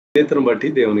చేతును బట్టి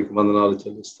దేవునికి వందనాలు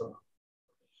చెల్లిస్తాం.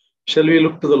 Shall we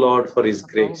look to the Lord for His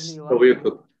grace?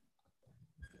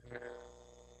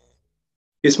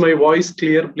 Is my voice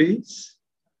clear, please?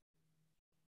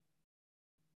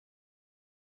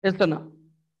 Yes, sir.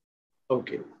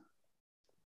 Okay.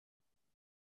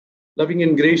 Loving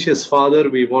and gracious Father,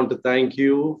 we want to thank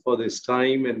you for this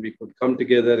time and we could come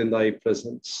together in Thy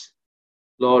presence.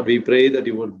 Lord, we pray that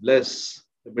you would bless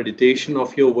the meditation of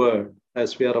your word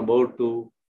as we are about to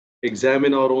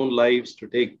examine our own lives to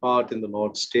take part in the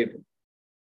Lord's table.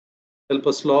 Help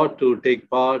us, Lord, to take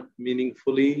part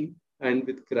meaningfully and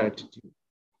with gratitude.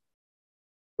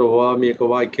 ప్రభువా, మీ యొక్క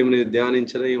వాక్యంని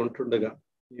ధ్యానించని ఉంటుండగా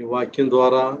మీ వాక్యం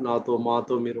ద్వారా నాతో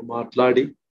మాతో మీరు మాట్లాడి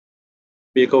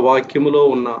మీ యొక్క వాక్యములో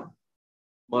ఉన్న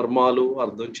మర్మాలు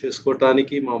అర్థం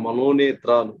చేసుకోవటానికి మా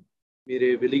మనోనేత్రాలు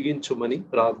మీరే వెలిగించుమని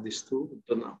ప్రార్థిస్తూ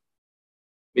ఉంటున్నాం.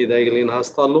 మీ దయగలిగిన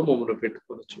హస్తాల్లో మమ్మల్ని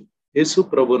పెట్టుకొనొచ్చు. యేసు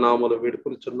ప్రభు నామములో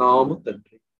వేడుకొనుచున్నాము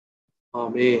తండ్రి,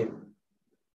 ఆమేన్.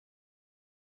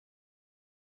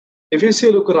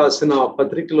 ఎఫెసీయులకు రాసిన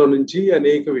పత్రికలో నుంచి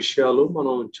అనేక విషయాలు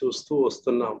మనం చూస్తూ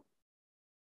వస్తున్నాం.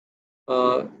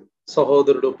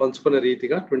 సహోదరుడు పంచుకున్న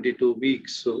రీతిగా 22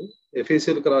 వీక్స్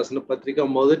ఎఫెసీయులకు రాసిన పత్రిక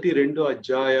మొదటి 2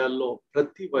 అధ్యాయాల్లో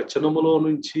ప్రతి వచనములో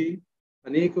నుంచి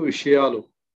అనేక విషయాలు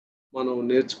మనం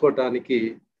నేర్చుకోవటానికి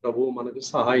ప్రభువు మనకు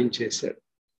సహాయం చేశాడు.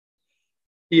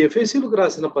 ఈ ఎఫెసీయులకు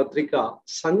రాసిన పత్రిక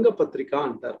సంఘ పత్రిక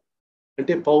అంటారు.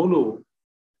 అంటే పౌలు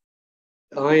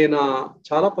ఆయన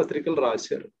చాలా పత్రికలు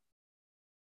రాశారు.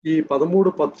 ఈ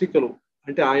 13 పత్రికలు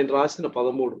అంటే ఆయన రాసిన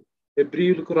 13.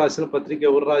 హెబ్రీయులకు రాసిన పత్రిక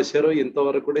ఎవరు రాశారో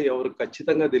ఇంతవరకు కూడా ఎవరు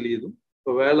ఖచ్చితంగా తెలియదు.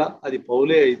 ఒకవేళ అది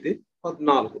పౌలే అయితే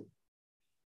 14,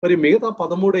 మరి మిగతా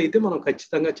 13 అయితే మనం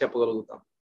ఖచ్చితంగా చెప్పగలుగుతాం.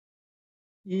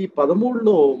 ఈ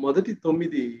 13లో మొదటి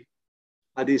 9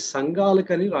 అది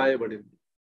సంఘాలకని రాయబడింది.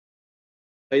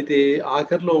 అయితే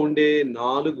ఆఖరిలో ఉండే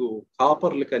 4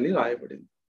 కాపర్లకని రాయబడింది.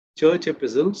 Church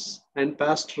apostles and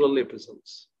pastoral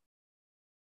apostles.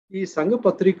 ఈ సంఘ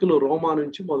పత్రికలు రోమా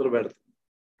నుంచి మొదలు పెడతాయి.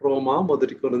 రోమా,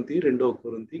 1 కొరింథీ, 2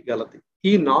 కొరింథీ, గలతీ.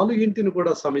 ఈ 4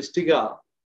 కూడా సమిష్టిగా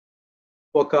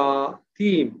ఒక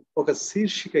థీమ్, ఒక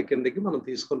శీర్షిక కిందకి మనం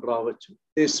తీసుకొని రావచ్చు.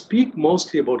 They speak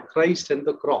mostly about Christ and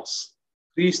the cross.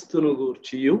 క్రీస్తును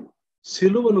గూర్చియు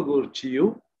సిలువను గూర్చియు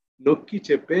నొక్కి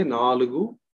చెప్పే 4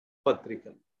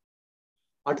 పత్రికలు.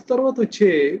 అటు తర్వాత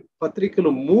వచ్చే పత్రికలు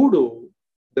 3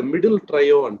 ద మిడిల్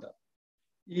ట్రయో అంటారు.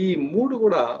 ఈ 3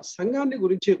 కూడా సంఘాన్ని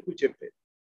గురించి ఎక్కువ చెప్పేది.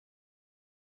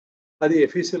 అది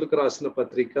ఎఫెసీయులకు రాసిన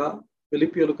పత్రిక,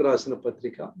 ఫిలిప్పీయులకు రాసిన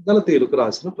పత్రిక, గలతీయులకు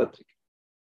రాసిన పత్రిక.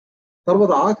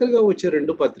 తర్వాత ఆఖరిగా వచ్చే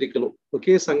 2 పత్రికలు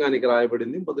ఒకే సంఘానికి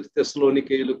రాయబడింది. 1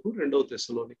 తెస్సలోనికేయులకు, 2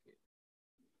 తెస్సలోనికేయులకు.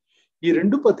 ఈ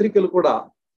 2 పత్రికలు కూడా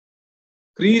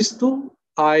క్రీస్తు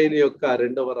ఆయన యొక్క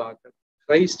రెండవ రాకడ,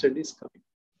 క్రైస్ట్ అండ్ ఈస్ కమింగ్.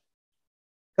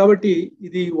 కాబట్టి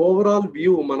ఇది ఓవరాల్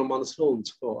వ్యూ మన మనసులో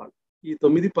ఉంచుకోవాలి. ఈ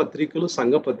 9 పత్రికలు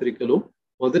సంఘ పత్రికలు.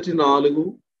 మొదటి 4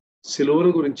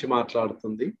 సిలువను గురించి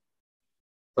మాట్లాడుతుంది.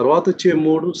 తర్వాత వచ్చే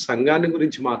 3 సంఘాన్ని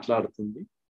గురించి మాట్లాడుతుంది.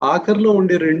 ఆఖరిలో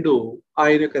ఉండే 2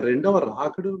 ఆయన యొక్క రెండవ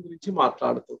రాకడ గురించి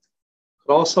మాట్లాడుతుంది.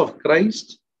 Cross of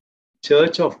Christ,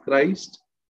 church of Christ,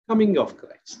 coming of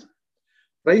Christ.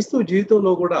 క్రైస్తవ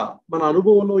జీవితంలో కూడా మన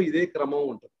అనుభవంలో ఇదే క్రమం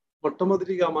ఉంటుంది.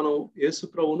 మొట్టమొదటిగా మనం యేసు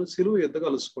ప్రభువును సిలువ యొద్ద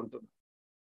కలుసుకుంటున్నాం.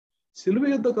 సిలువ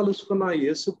యొద్ద కలుసుకున్న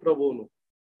యేసు ప్రభువును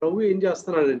ప్రభు ఏం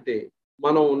చేస్తున్నాడంటే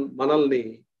మనల్ని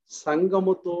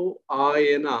సంఘముతో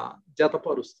ఆయన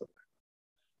జతపరుస్తున్నాడు.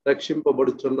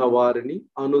 రక్షింపబడుతున్న వారిని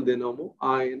అనుదినము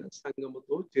ఆయన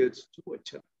సంఘముతో చేర్చుతూ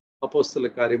వచ్చారు. అపోస్తల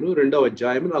కార్యములు 2వ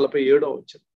అధ్యాయం 47వ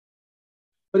వచనం.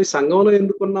 మరి సంఘంలో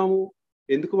ఎందుకున్నాము?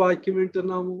 ఎందుకు వాక్యం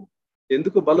వింటున్నాము?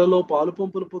 ఎందుకు బలలో పాలు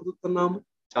పంపులు పొందుతున్నాము?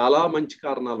 చాలా మంచి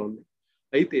కారణాలు ఉన్నాయి.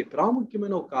 అయితే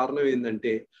ప్రాముఖ్యమైన ఒక కారణం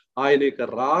ఏంటంటే ఆయన యొక్క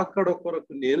రాకడ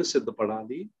కొరకు నేను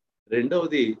సిద్ధపడాలి.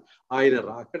 రెండవది ఆయన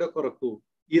రాకడ కొరకు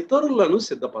ఇతరులను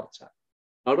సిద్ధపరచాలి.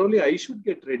 Not only I should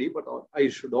get ready, but I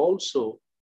should also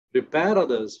prepare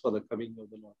others for the coming of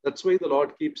the Lord. That's why the Lord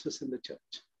keeps us in the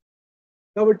church.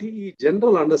 కాబట్టి ఈ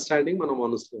జనరల్ అండర్స్టాండింగ్ మనం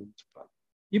మనసులో ఉంచుకోవాలి.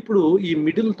 ఇప్పుడు ఈ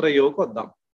మిడిల్ ట్రయోకి వద్దాం.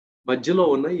 మధ్యలో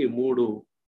ఉన్న ఈ 3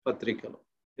 పత్రికలు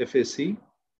ఎఫెసీ,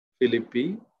 ఫిలిప్పీ,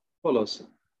 కొలోసీ.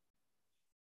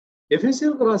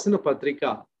 ఎఫెసీయులకు రాసిన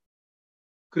పత్రిక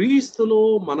క్రీస్తులో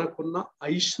మనకున్న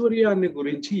ఐశ్వర్యాన్ని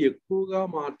గురించి ఎక్కువగా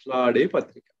మాట్లాడే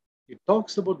పత్రిక. It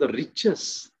talks about the riches,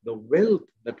 the wealth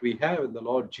that we have in the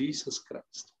Lord Jesus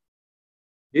Christ.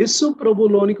 యేసు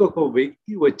ప్రభులోనికి ఒక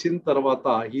వ్యక్తి వచ్చిన తర్వాత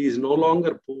he is no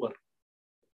longer poor.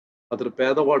 అతడు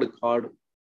పేదవాడు కాడు.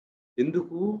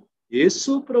 ఎందుకు?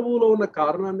 యేసు ప్రభువులో ఉన్న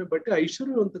కారణాన్ని బట్టి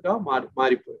ఐశ్వర్యవంతుగా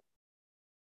మారిపోయాడు.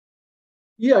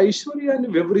 ఈ ఐశ్వర్యాన్ని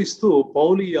వివరిస్తూ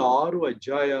పౌలు ఈ 6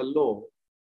 అధ్యాయాల్లో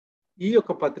ఈ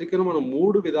యొక్క పత్రికను మనం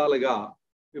 3 విధాలుగా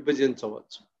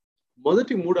విభజించవచ్చు.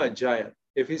 మొదటి 3 అధ్యాయాలు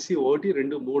ఎఫెసీ 1,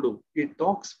 2, 3 it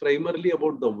talks primarily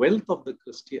about the wealth of the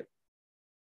Christian.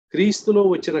 క్రీస్తులో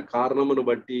వచ్చిన కారణమును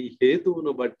బట్టి,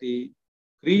 హేతువును బట్టి,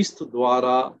 క్రీస్తు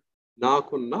ద్వారా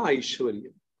నాకున్న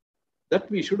ఐశ్వర్యం. That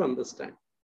we should understand.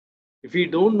 If we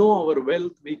don't know our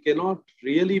wealth, we cannot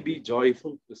really be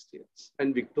joyful Christians and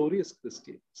victorious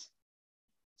Christians.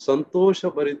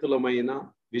 సంతోషభరితులమైన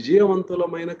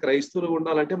విజయవంతులమైన క్రైస్తవులు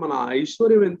ఉండాలంటే మన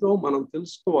ఐశ్వర్యం ఎంతో మనం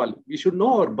తెలుసుకోవాలి. We should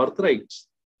know our birthrights.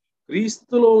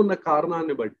 క్రీస్తులో ఉన్న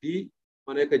కారణాన్ని బట్టి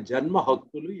మన యొక్క జన్మ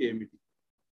హక్కులు ఏమిటి,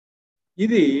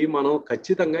 ఇది మనం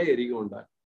ఖచ్చితంగా ఎరిగి ఉండాలి.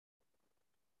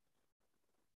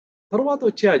 తర్వాత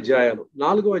వచ్చే అధ్యాయాలు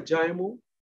 4వ అధ్యాయము,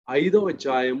 5వ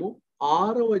అధ్యాయము,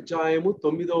 6వ అధ్యాయము,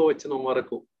 9వ వచనం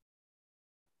వరకు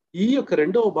ఈ యొక్క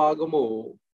 2వ భాగము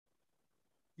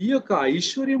ఈ యొక్క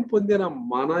ఐశ్వర్యం పొందిన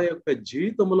మన యొక్క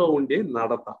జీవితంలో ఉండే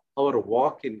నడత, అవర్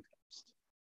వాక్ ఇన్ క్రైస్ట్.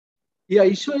 ఈ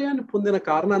ఐశ్వర్యాన్ని పొందిన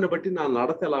కారణాన్ని బట్టి నా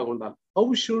నడత ఎలా ఉండాలి? How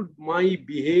should my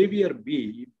behaviour be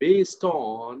based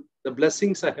on the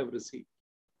blessings I have received,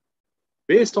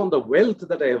 based on the wealth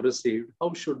that I have received? How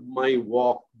should my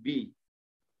walk be?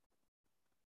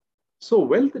 So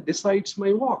wealth decides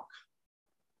my walk.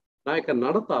 నా యొక్క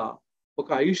నడత ఒక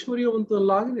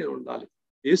ఐశ్వర్యవంతులాగా నేను ఉండాలి.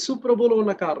 యేసు ప్రభువులో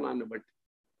ఉన్న కారణాన్ని బట్టి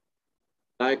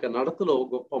నా యొక్క నడతలో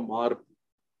గొప్ప మార్పు,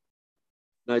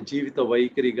 నా జీవిత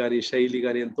వైఖరి కానీ శైలి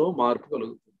కానీ ఎంతో మార్పు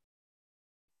కలుగుతుంది.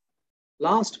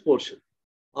 లాస్ట్ పోర్షన్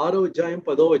 6వ అధ్యాయం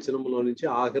 10వ వచనంలో నుంచి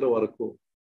ఆఖరి వరకు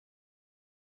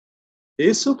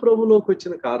యేసు ప్రభులోకి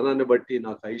వచ్చిన కారణాన్ని బట్టి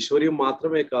నాకు ఐశ్వర్యం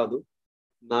మాత్రమే కాదు,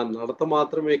 నా నడత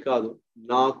మాత్రమే కాదు,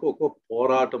 నాకు ఒక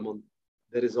పోరాటం ఉంది.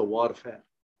 There is a warfare.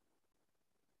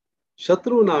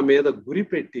 శత్రువు నా మీద గురి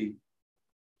పెట్టి,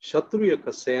 శత్రువు యొక్క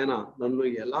సేన నన్ను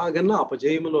ఎలాగన్నా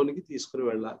అపజయములోనికి తీసుకుని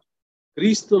వెళ్ళాలి.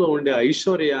 క్రీస్తులో ఉండే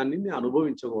ఐశ్వర్యాన్ని నేను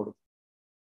అనుభవించకూడదు.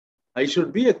 I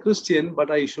should be a Christian,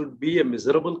 but I should be a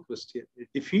miserable Christian, a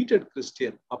defeated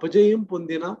Christian. అపజయం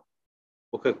పొందిన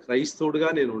ఒక క్రైస్తవుడిగా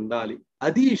నేను ఉండాలి.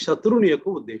 అది శత్రువుని యొక్క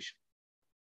ఉద్దేశం.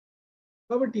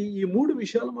 కాబట్టి ఈ 3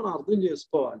 విషయాలు మనం అర్థం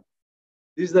చేసుకోవాలి.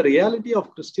 This the reality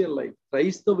of Christian life.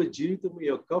 క్రైస్తవ జీవితం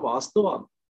యొక్క వాస్తవాలు.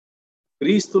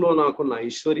 క్రీస్తులో నాకున్న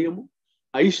ఐశ్వర్యము,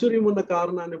 ఐశ్వర్యం ఉన్న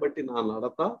కారణాన్ని బట్టి నా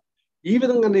నడత, ఈ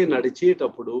విధంగా నేను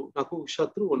నడిచేటప్పుడు నాకు ఒక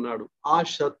శత్రువు ఉన్నాడు. ఆ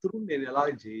శత్రువు నేను ఎలా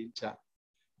జయించాలి,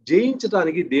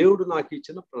 జయించడానికి దేవుడు నాకు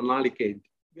ఇచ్చిన ప్రణాళిక ఏంటి?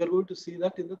 We are going to see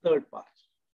that in the 3rd part.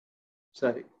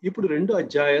 సరే, ఇప్పుడు 2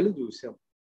 అధ్యాయాలు చూసాం.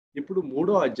 ఇప్పుడు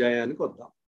 3వ అధ్యాయానికి వద్దాం.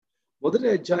 మొదటి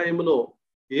అధ్యాయంలో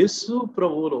యేసు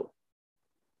ప్రభువులో,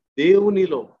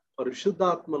 దేవునిలో,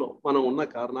 పరిశుద్ధాత్మలో మనం ఉన్న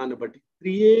కారణాన్ని బట్టి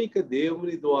త్రియేక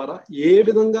దేవుని ద్వారా ఏ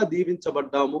విధంగా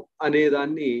దీవించబడ్డాము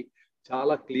అనేదాన్ని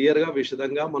చాలా క్లియర్గా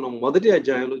విశదంగా మనం మొదటి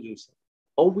అధ్యాయంలో చూసాం.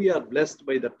 How we are blessed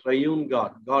by the triune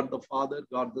God, God the father,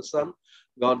 God the sun,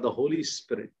 God the Holi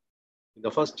spirit. In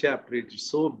the first chapter it is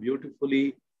so beautifully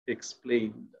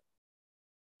explained.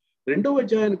 2వ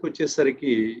అధ్యాయానికి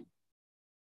వచ్చేసరికి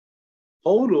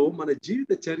పౌలు మన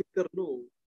జీవిత చరిత్రను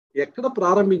ఎక్కడ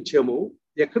ప్రారంభించామో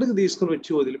ఎక్కడికి తీసుకుని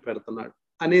వచ్చి వదిలిపెడుతున్నాడు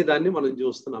అనే దాన్ని మనం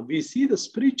చూస్తున్నాం. We see the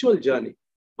spiritual journey,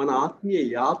 మన ఆత్మీయ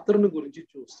యాత్రను గురించి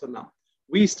చూస్తున్నాం.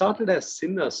 We started as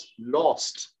sinners,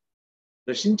 last,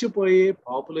 నశించిపోయే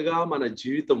పాపులుగా మన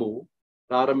జీవితము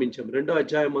ప్రారంభించాం. 2వ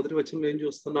అధ్యాయం మొదటి వచనంలో ఏం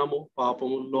చూస్తున్నాము?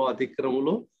 పాపముల్లో,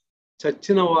 అతిక్రమంలో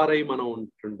చచ్చిన వారై మనం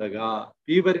ఉంటుండగా,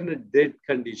 we were in a dead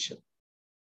condition.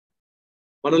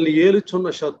 మనల్ని ఏలుచున్న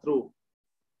శత్రువు,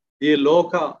 ఈ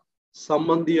లోక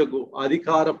సంబంధియగు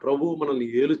అధికార ప్రభువు మనల్ని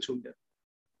ఏలుచుండారు.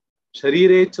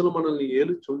 శరీరేచ్ఛలు మనల్ని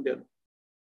ఏలుచుండారు.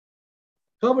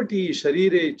 కాబట్టి ఈ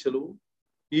శరీరేచ్ఛలు,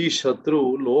 ఈ శత్రువు,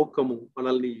 లోకము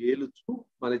మనల్ని ఏలుచు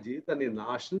మన జీవితాన్ని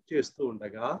నాశనం చేస్తూ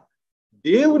ఉండగా,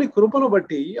 దేవుని కృపను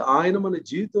బట్టి ఆయన మన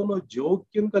జీవితంలో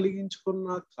జోక్యం కలిగించుకున్న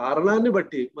కారణాన్ని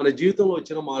బట్టి మన జీవితంలో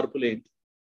వచ్చిన మార్పులు ఏంటి?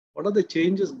 What are the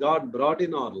changes God brought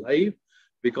in our life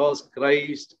because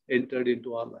Christ entered in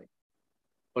to our life.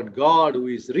 But God who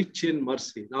is rich in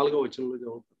mercy, 4వ వచనంలో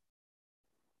చదువుతాం,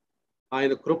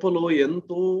 ఆయన కృపలో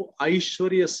ఎంతో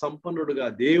ఐశ్వర్య సంపన్నుడుగా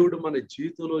దేవుడు మన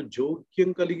జీవితంలో జోక్యం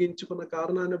కలిగించుకున్న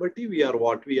కారణాన్ని బట్టి వీఆర్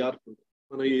వాట్ వీఆర్.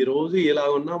 మనం ఈ రోజు ఎలా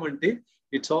ఉన్నామంటే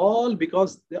it's all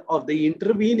because of the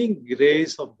intervening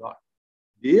grace of God.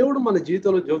 దేవుడు మన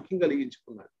జీవితంలో జోక్యం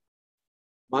కలిగించుకున్నాడు,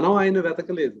 మనం ఆయన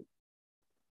వెతకలేదు.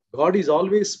 God is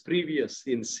always previous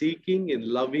in seeking, in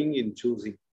loving, in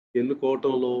choosing.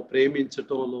 ఎన్నుకోవటంలో,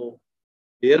 ప్రేమించటంలో,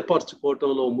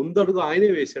 ఏర్పరచుకోవటంలో ముందడుగు ఆయనే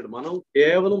వేశాడు. మనం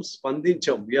కేవలం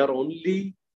స్పందించాం. We are only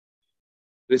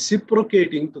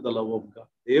reciprocating to the love of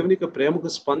God. దేవునికి ప్రేమకు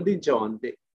స్పందించాం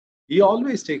అంతే. He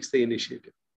always takes the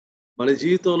initiative. మన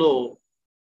జీవితంలో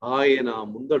ఆయన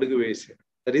ముందడుగు వేశాడు.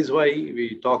 That is why we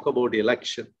talk about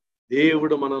election.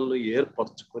 దేవుడు మనల్ని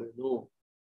ఏర్పరచుకొనెను.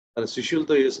 తన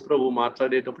శిష్యులతో యేసుప్రభు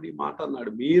మాట్లాడేటప్పుడు ఈ మాట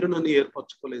అన్నాడు, మీరు నన్ను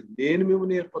ఏర్పరచుకోలేదు, నేను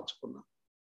మిమ్మల్ని ఏర్పరచుకున్నాను.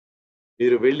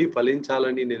 మీరు వెళ్ళి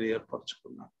ఫలించాలని నేను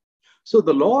ఏర్పరచుకున్నాను. So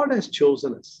the lord Hess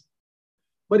chosen us.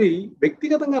 మరి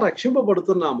వ్యక్తిగతంగా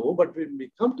రక్షింపబడుతున్నాము. But when we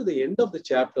come to the end of the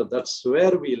chapter, that's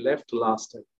where we left last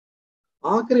time.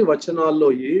 ఆఖరి వచనాల్లో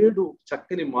 7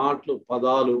 చక్కని మాటలు,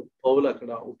 పదాలు పౌలు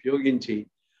అక్కడ ఉపయోగించి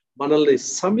మనల్ని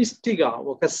సమిష్టిగా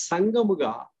ఒక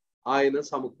సంఘముగా ఆయన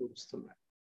సమకూరుస్తున్నాడు.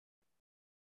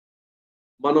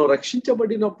 మనం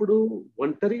రక్షించబడినప్పుడు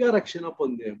ఒంటరిగా రక్షణ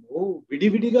పొందేము,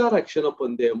 విడివిడిగా రక్షణ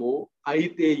పొందేము.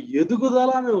 అయితే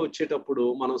ఎదుగుదల వచ్చేటప్పుడు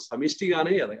మనం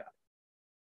సమిష్టిగానే ఎదగాలి.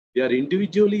 We are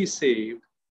individually saved,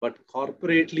 but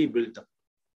corporately built up.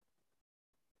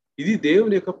 ఇది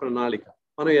దేవుని యొక్క ప్రణాళిక.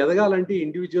 మనం ఎదగాలంటే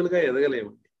ఇండివిజువల్గా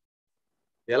ఎదగలేమండి.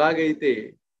 ఎలాగైతే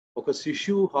ఒక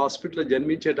శిశువు హాస్పిటల్లో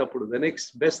జన్మించేటప్పుడు the next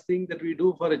best thing that we do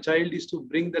for a child is to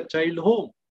bring that child home.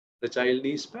 The child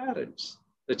needs parents.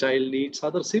 The child needs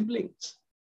other siblings.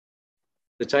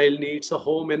 The child needs a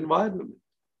home environment.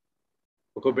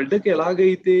 ఒక బిడ్డకి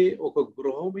ఎలాగైతే ఒక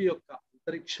గృహం యొక్క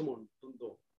అంతరిక్షం ఉంటుందో,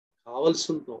 కావాల్సి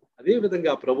ఉందో, అదే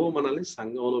విధంగా ప్రభువు మనల్ని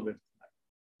సంఘంలో పెడుతున్నాడు.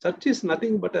 Church is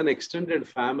nothing but an extended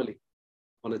family.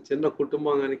 మన చిన్న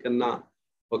కుటుంబానికన్నా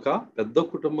ఒక పెద్ద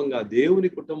కుటుంబంగా దేవుని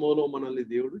కుటుంబంలో మనల్ని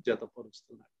దేవుడు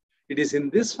జతపరుస్తున్నాడు. It is in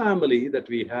this family that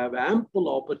we have ample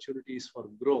opportunities for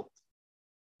growth.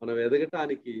 మనం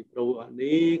ఎదగటానికి ప్రభు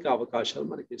అనేక అవకాశాలు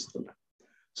మనకి ఇస్తున్నాడు.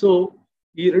 సో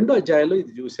ఈ 2 అధ్యాయాల్లో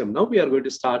ఇది చూసాం. Now we are going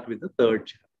to start with the 3rd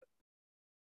chapter.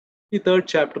 ఈ 3rd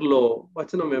చాప్టర్లో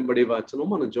వచనం వెంబడి వచనం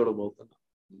మనం చూడబోతున్నాం.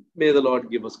 May the lord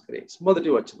give us grace. మొదటి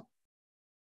వచనం,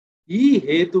 ఈ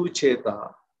హేతువు చేత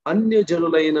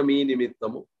అన్యజనులైన మీ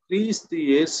నిమిత్తము క్రీస్తు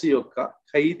యేసు యొక్క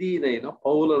ఖైదీనైన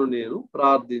పౌలను నేను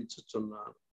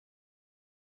ప్రార్థించుచున్నాను.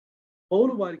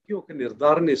 పౌలు వారికి ఒక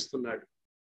నిర్ధారణ ఇస్తున్నాడు.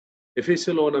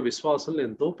 ఎఫెసులో ఉన్న విశ్వాసులను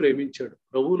ఎంతో ప్రేమించాడు,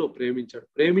 ప్రభువులో ప్రేమించాడు.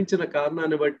 ప్రేమించిన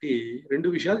కారణాన్ని బట్టి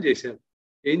 2 విషయాలు చేశాడు.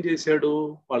 ఏం చేశాడు?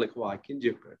 వాళ్ళకి వాక్యం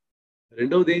చెప్పాడు.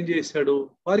 రెండవది ఏం చేశాడు?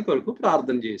 వారి కొరకు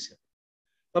ప్రార్థన చేశాడు.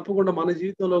 తప్పకుండా మన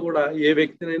జీవితంలో కూడా ఏ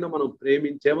వ్యక్తినైనా మనం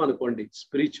ప్రేమించామనుకోండి,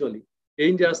 స్పిరిచువల్లీ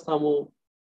ఏం చేస్తాము?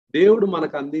 దేవుడు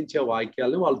మనకు అందించే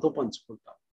వాక్యాలను వాళ్ళతో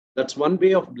పంచుకుంటాం. That's one way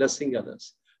of blessing others.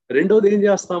 రెండవది ఏం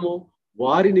చేస్తాము?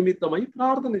 వారి నిమిత్తమై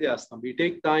ప్రార్థన చేస్తాం. We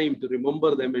take time to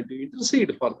remember them and to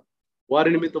intercede for them. వారి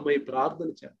నిమిత్తమై ప్రార్థన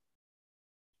చేస్తాం.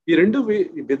 ఈ 2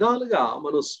 విధాలుగా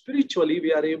మనం spiritually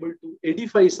we are able to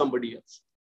Edify somebody else.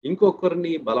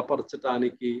 ఇంకొకరిని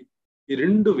బలపరచటానికి ఈ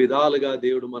 2 విధాలుగా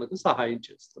దేవుడు మనకు సహాయం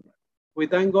చేస్తున్నాడు. We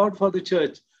thank God for the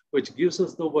church which gives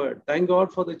us the word. Thank God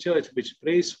for the church which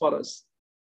prays for us.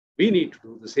 We need to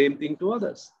do the same thing to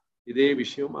others. ఇదే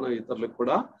విషయం మనం ఇతరులకు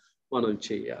కూడా మనం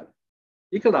చేయాలి.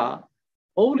 ఇక్కడ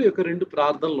పౌలు యొక్క 2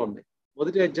 ప్రార్థనలు ఉన్నాయి.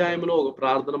 మొదటి అధ్యాయంలో ఒక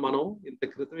ప్రార్థన మనం ఇంత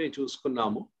క్రితమే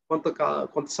చూసుకున్నాము.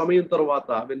 కొంత సమయం తర్వాత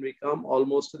when we come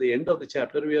almost to the end of the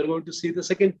chapter, we are going to see the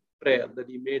second prayer that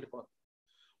he made for.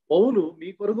 పౌలు మీ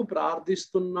కొరకు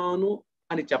ప్రార్థిస్తున్నాను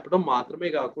అని చెప్పడం మాత్రమే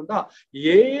కాకుండా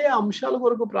ఏ అంశాల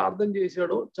కొరకు ప్రార్థన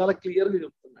చేశాడో చాలా క్లియర్గా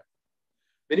చెప్తున్నాడు.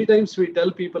 Many times we tell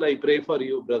people, I pray for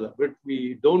you, brother, but we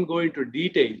don't go into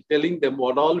detail telling them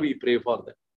what all we pray for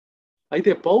them.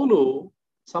 అయితే పౌలు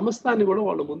సమస్తాన్ని కూడా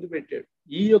వాళ్ళ ముందు పెట్టాడు.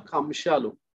 ఈ యొక్క అంశాలు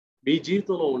మీ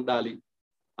జీవితంలో ఉండాలి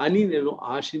అని నేను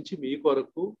ఆశించి మీ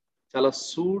కొరకు చాలా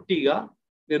సూటిగా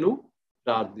నేను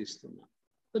ప్రార్థిస్తున్నాను.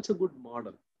 That's a good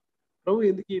model. ప్రభు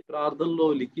ఎందుకు ఈ ప్రార్థనలో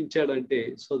లిఖించాడంటే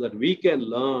so that we can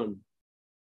learn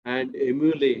and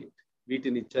emulate.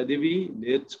 వీటిని చదివి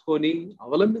నేర్చుకొని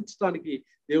అవలంబించడానికి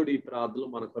దేవుడు ఈ ప్రార్థనలు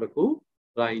మన కొరకు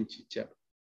రాయించి ఇచ్చాడు.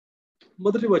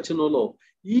 మొదటి వచనంలో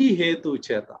ఈ హేతువు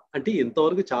చేత అంటే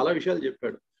ఇంతవరకు చాలా విషయాలు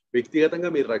చెప్పాడు. వ్యక్తిగతంగా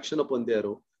మీరు రక్షణ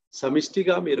పొందారు,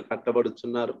 సమిష్టిగా మీరు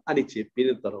కట్టబడుతున్నారు అని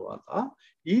చెప్పిన తర్వాత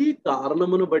ఈ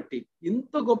కారణమును బట్టి,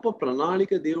 ఇంత గొప్ప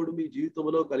ప్రణాళిక దేవుడు మీ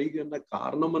జీవితంలో కలిగి ఉన్న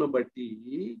కారణమును బట్టి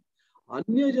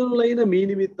అన్యజనులైన మీ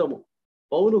నిమిత్తము,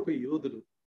 పౌలు ఒక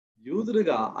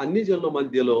యూదుడుగా అన్యజనుల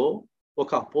మధ్యలో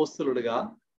ఒక అపోస్తలుడుగా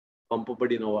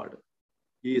పంపబడినవాడు.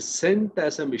 ఈ sent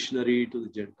as a machinery to the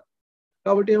Gentiles.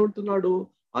 కాబట్టి ఏమంటున్నాడు?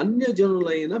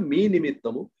 అన్యజనులైన మీ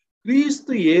నిమిత్తము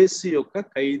క్రీస్తు యేసు యొక్క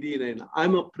ఖైదీనైన.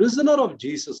 I'm a prisoner of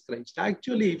Jesus Christ.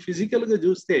 Actually physical గా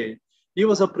చూస్తే he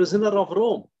was a prisoner of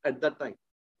Rome at that time.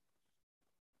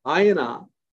 ఆయన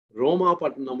రోమా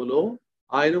పట్టణములో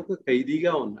ఆయన ఒక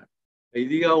ఖైదీగా ఉన్నాడు.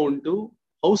 ఖైదీగా ఉంటూ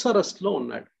హౌస్ అరెస్ట్ లో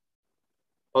ఉన్నాడు.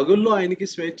 పగుల్లో ఆయనకి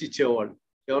స్వేచ్ఛ ఇచ్చేవాళ్ళు.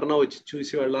 ఎవరన్నా వచ్చి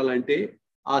చూసి వెళ్ళాలంటే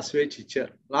ఆ స్వేచ్ఛ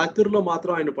ఇచ్చారు. రాత్రిలో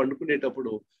మాత్రం ఆయన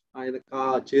పండుకునేటప్పుడు ఆయన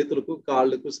చేతులకు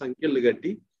కాళ్ళకు సంఖ్యలు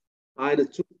కట్టి ఆయన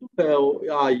చుట్టూ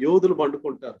ఆ యోధులు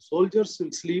పండుకుంటారు. Soldiers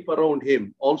will sleep around him,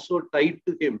 also tied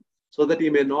to him so that he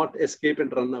may not escape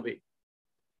and run away.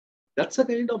 That's the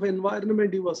kind of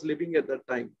environment he was living at that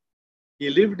time. He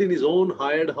lived in his own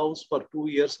hired house for 2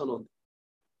 years అని ఉంది.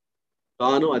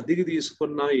 తాను అద్దెకి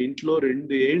తీసుకున్న ఇంట్లో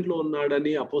 2 ఏండ్లు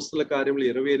ఉన్నాడని అపోస్తల కార్యములు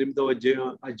 28వ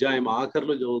అధ్యాయం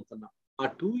ఆఖరిలో చదువుతున్నాం. ఆ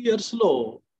 2 years లో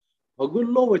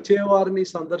పగుల్లో వచ్చేవారిని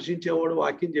సందర్శించేవాడు,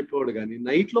 వాక్యం చెప్పేవాడు, కానీ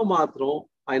నైట్ లో మాత్రం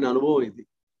ఆయన అనుభవం ఇది.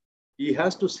 He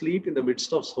has to sleep in the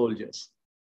midst of soldiers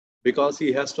because he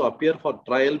has to appear for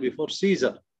trial before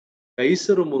Caesar.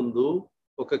 కైసరు ముందు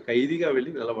ఒక ఖైదీగా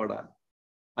వెళ్ళి నిలబడాలి.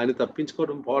 ఆయన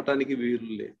తప్పించుకోవడం పోవటానికి వీలు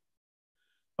లేదు.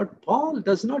 But Paul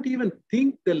does not even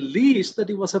think the least that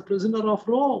he was a prisoner of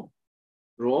Rome.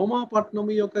 రోమా పట్టణం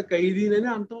యొక్క ఖైదీనని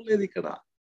అంటం లేదు ఇక్కడ.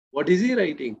 What is he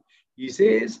writing? He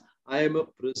says, I am a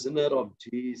prisoner of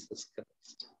Jesus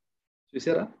Christ.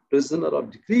 చూసారా, ప్రిజనర్ ఆఫ్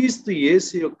క్రీస్తు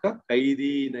యేసు యొక్క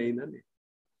ఖైదీనైన నేను.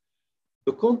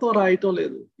 దుఃఖంతో రాయటం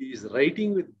లేదు. Is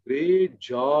writing with great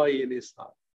Joy in his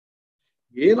heart.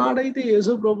 ఏనాడైతే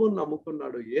యేసు ప్రభువును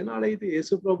నమ్ముకున్నాడో, ఏనాడైతే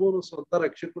యేసు ప్రభువును సొంత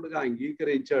రక్షకుడుగా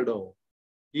అంగీకరించాడో,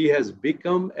 he has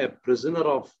become a prisoner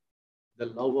of the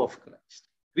love of Christ.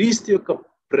 క్రీస్తు యొక్క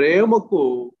ప్రేమకు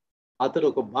అతడు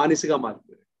ఒక బానిసగా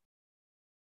మారిపోయాడు.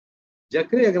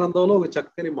 జకరియా గ్రంథంలో ఒక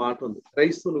చక్కని మాట ఉంది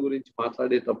క్రైస్తవుల గురించి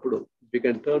మాట్లాడేటప్పుడు. You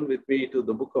can turn with me to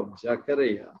the book of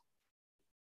Zechariah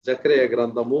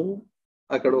గ్రంథము.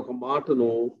 అక్కడ ఒక మాటను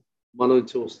మనం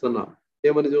చూస్తున్నాం.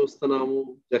 ఏమని చూస్తున్నాము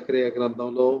జకరియా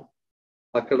గ్రంథంలో?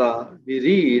 అక్కడ వి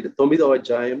రీడ్ 9వ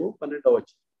అధ్యాయము 12వ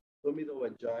వచనం. 9వ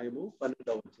అధ్యాయము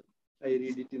 12వ వచనం. I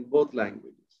read it in both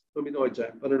languages. 9వ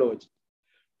అధ్యాయం 12వ వచనం.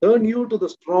 Turn you to the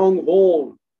stronghold,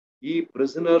 ye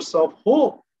prisoners of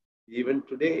hope. Even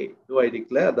today do I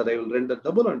declare that I will render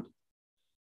double unto you.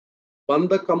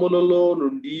 బంధకములలో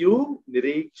నుండి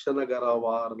నిరీక్షణ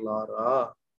గలవారలారా,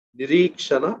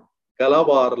 నిరీక్షణ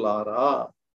గలవారలారా.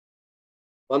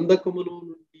 బంధకములో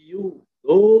నుండి,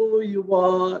 though you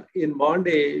are in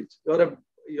bondage,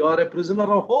 you are a prisoner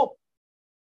of hope.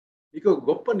 మీకు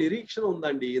గొప్ప నిరీక్షణ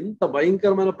ఉందండి. ఎంత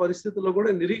భయంకరమైన పరిస్థితుల్లో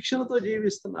కూడా నిరీక్షణతో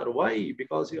జీవిస్తున్నారు. Why?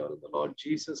 Because you are the lord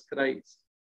Jesus Christ.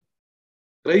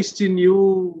 Christ in you,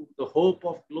 the hope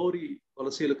of glory.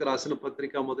 కొలసీలకు రాసిన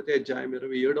పత్రిక 1వ అధ్యాయం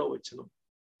 27వ వచనం.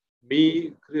 మీ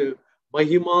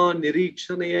మహిమా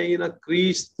నిరీక్షణ అయిన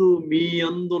క్రీస్తు మీ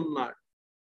అందున్నాడు.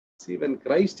 See, when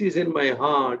Christ is in my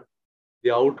heart,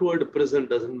 the outward present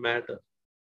doesn't matter.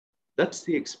 That's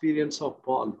the experience of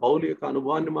Paul. పౌలు యొక్క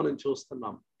అనుభవాన్ని మనం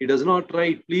చూస్తున్నాం. He does not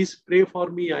write, please pray for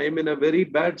me, I am in a very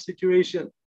bad situation.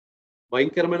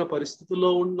 భయంకరమైన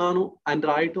పరిస్థితుల్లో ఉన్నాను అని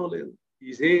రాయటం లేదు.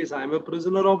 He says, I am a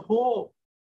prisoner of hope.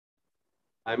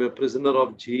 I am a prisoner of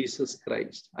Jesus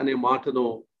Christ అనే మాటను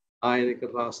ఆయన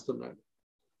ఇక్కడ రాస్తున్నాడు.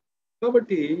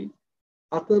 కాబట్టి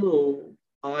అతను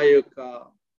ఆ యొక్క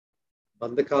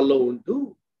బంధకాల్లో ఉంటూ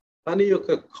తన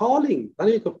యొక్క కాలింగ్, తన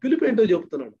యొక్క పిలుపు ఏంటో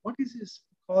చెప్తున్నాడు. What is his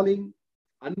calling?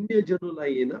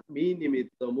 అన్యజనులైన మీ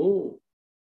నిమిత్తము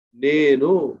నేను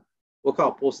ఒక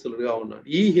అపోస్తలుడిగా ఉన్నాను.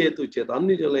 ఈ హేతు చేత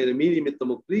అన్యజనులైన మీ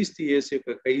నిమిత్తము క్రీస్తు యేసు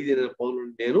యొక్క ఖైదీనైన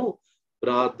పౌలుని నేను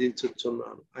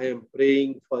ప్రార్థించుచున్నాను. I'm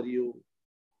praying for you.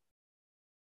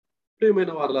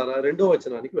 ప్రియమైన వారలారా, 2వ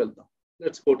వచనానికి వెళ్దాం.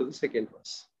 Let's go to the second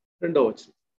verse. 2వ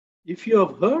వచనం. If you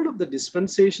have heard of the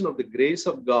dispensation of the grace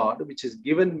of God which is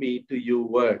given me to you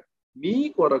word. మీ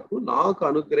కొరకు నాకు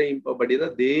అనుగ్రహింపబడిన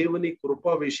దేవుని కృప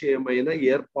విషయమైన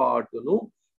ఏర్పాటును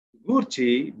గూర్చి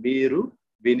మీరు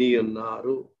విని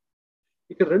ఉన్నారు.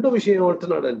 ఇక్కడ 2వ విషయం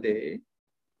ఏమంటున్నాడంటే,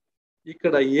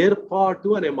 ఇక్కడ ఏర్పాటు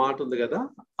అనే మాట ఉంది కదా,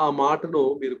 ఆ మాటను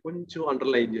మీరు కొంచెం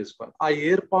అండర్లైన్ చేసుకోవాలి. ఆ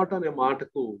ఏర్పాటు అనే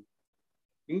మాటకు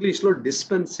ఇంగ్లీష్లో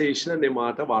డిస్పెన్సేషన్ అనే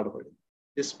మాట వాడబడింది.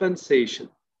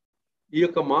 డిస్పెన్సేషన్. ఈ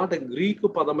యొక్క మాట గ్రీకు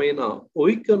పదమైన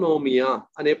ఒయికనోమియా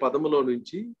అనే పదములో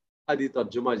నుంచి అది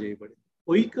తర్జుమా చేయబడింది.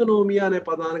 ఒయికనోమియా అనే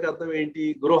పదానికి అర్థం ఏంటి?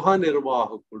 గృహ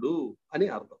నిర్వాహకుడు అని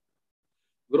అర్థం.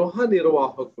 గృహ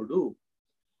నిర్వాహకుడు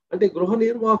అంటే, గృహ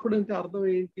నిర్వాహకుడు అంటే అర్థం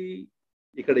ఏంటి?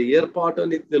 ఇక్కడ ఏర్పాటు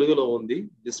అని తెలుగులో ఉంది,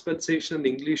 డిస్పెన్సేషన్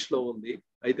ఇంగ్లీష్లో ఉంది.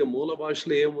 అయితే మూల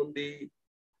భాషలో ఏముంది?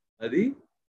 అది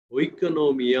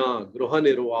ఒయికనోమియా, గృహ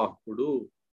నిర్వాహకుడు.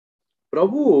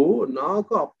 ప్రభువు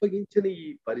నాకు అప్పగించిన ఈ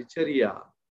పరిచర్య,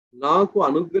 నాకు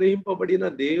అనుగ్రహింపబడిన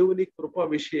దేవుని కృప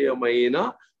విషయమైన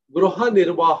గృహ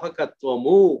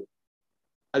నిర్వాహకత్వము.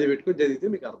 అది పెట్టుకుని చదివితే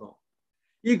మీకు అర్థం.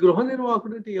 ఈ గృహ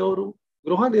నిర్వాహకుడు అంటే ఎవరు?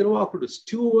 గృహ నిర్వాహకుడు,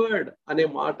 స్టూవర్డ్ అనే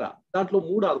మాట, దాంట్లో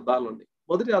 3 అర్థాలు ఉన్నాయి.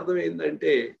 మొదటి అర్థం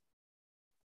ఏంటంటే,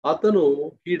 అతను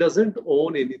హీ డజంట్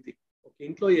ఓన్ ఎనీథింగ్. ఒక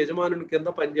ఇంట్లో యజమానుని కింద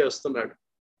పనిచేస్తున్నాడు.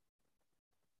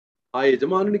 ఆ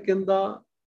యజమానుని కింద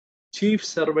చీఫ్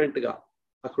సర్వెంట్ గా,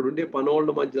 అక్కడ ఉండే పనోళ్ళ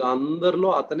మధ్య అందరిలో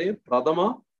అతనే ప్రథమ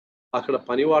అక్కడ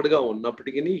పనివాడుగా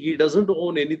ఉన్నప్పటికీ హీ డజంట్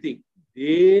ఓన్ ఎనీథింగ్.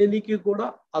 దేనికి కూడా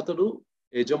అతడు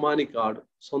యజమాని కాడు,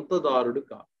 సొంతదారుడు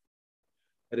కాదు.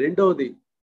 రెండవది,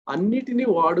 అన్నిటినీ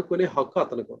వాడుకునే హక్కు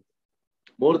అతనికి ఉంది.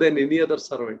 More than any other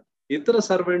servant. ఇతర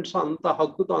సర్వెంట్స్ అంత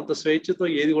హక్కుతో అంత స్వేచ్ఛతో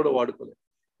ఏది కూడా వాడుకోలేదు.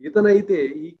 ఇతనైతే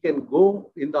ఈ can go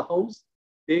in the house,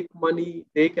 take money,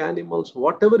 take animals,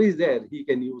 what ever is there he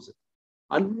can use it.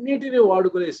 అన్నిటినీ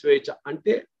వాడుకునే స్వేచ్ఛ.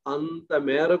 అంటే అంత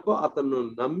మేరకు అతను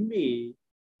నమ్మి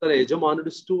తన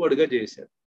యజమానుడు స్టూవర్డ్గా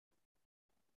చేశాడు.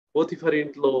 పోతిఫర్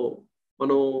ఇంట్లో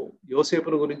మనం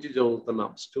యోసేపును గురించి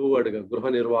చదువుతున్నాం, స్టూవర్డ్గా, గృహ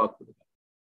నిర్వాహకుడుగా.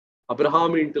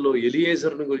 అబ్రహాం ఇంటిలో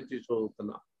ఎలియేజర్ను గురించి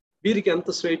చదువుతున్నాం. వీరికి ఎంత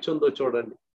స్వేచ్ఛ ఉందో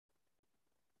చూడండి.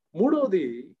 మూడవది,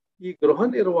 ఈ గృహ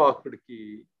నిర్వాహకుడికి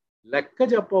లెక్క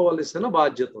చెప్పవలసిన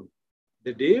బాధ్యత ఉంది.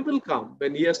 The day will come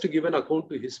when he has to give an account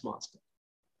to his master.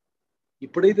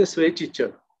 ఇప్పుడైతే స్వేచ్ఛ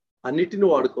ఇచ్చాడు, అన్నిటిని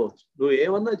వాడుకోవచ్చు, నువ్వు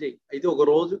ఏమన్నా చెయ్యి, అయితే ఒక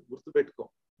రోజు గుర్తుపెట్టుకో,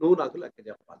 నువ్వు నాకు లెక్క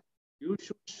చెప్పాలి. You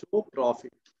should show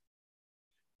profit.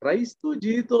 క్రైస్తవ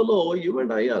జీవితంలో you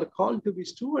and I are called to be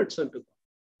stewards అంటున్నాం.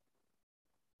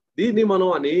 దీన్ని మనం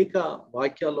అనేక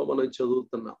వాక్యాల్లో మనం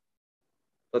చదువుతున్నాం.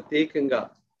 ప్రత్యేకంగా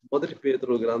మొదటి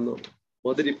పేతురు గ్రంథం,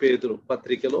 మొదటి పేతురు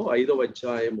పత్రికలో 5వ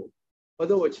అధ్యాయము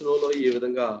 10వ వచనంలో ఈ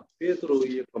విధంగా పేతురు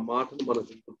ఈ యొక్క మాటను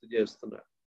మనకు గుర్తు చేస్తున్నాడు.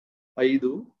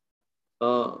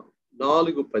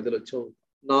 5:4-10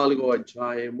 4వ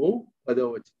అధ్యాయము 10వ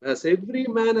వచనం. As every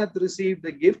man hath received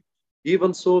the gift,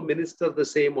 even so minister the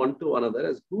same one to another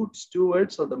as good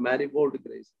stewards of the manifold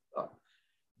grace of God.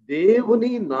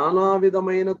 దేవుని నానా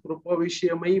విధమైన కృప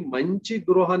విషయమై మంచి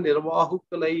గృహ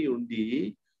నిర్వాహకులై ఉండి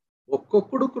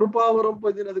ఒక్కొక్కడు కృపావరం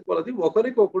పొందినది కొలది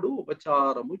ఒకరికొకడు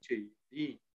ఉపచారము చేయండి.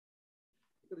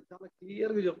 ఇక్కడ చాలా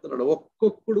క్లియర్ గా చెప్తున్నాడు,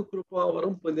 ఒక్కొక్కడు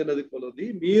కృపావరం పొందినది కొలది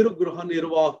మీరు గృహ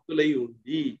నిర్వాహకులై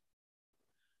ఉండి.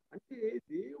 అంటే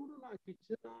దేవుడు నాకు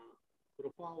ఇచ్చిన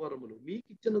కృపావరములు, మీకు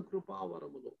ఇచ్చిన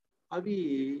కృపావరములు, అవి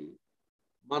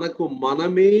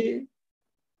మనమే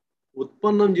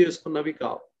ఉత్పన్నం చేసుకున్నవి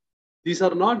కావు. These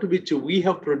are not which we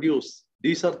have produce,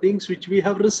 these are things which we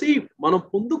have received. మనం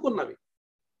పొందుకున్నవి.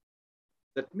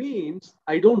 That means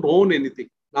I don't own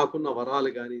anything. నాకున్న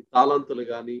వరాలు కానీ, తాళంతులు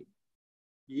కానీ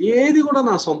ఏది కూడా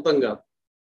నా సొంతం కాదు.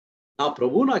 నా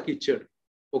ప్రభువు నాకు ఇచ్చాడు.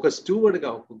 ఒక స్టూవర్డ్గా,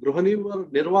 ఒక గృహ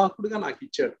నిర్వాహకుడిగా నాకు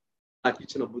ఇచ్చాడు. నాకు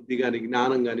ఇచ్చిన బుద్ధి కానీ,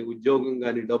 జ్ఞానం కానీ, ఉద్యోగం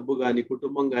కానీ, డబ్బు కానీ,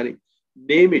 కుటుంబం కానీ,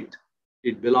 name it,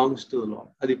 it belongs to the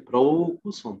lord. అది ప్రభువుకు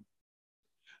సొంతం.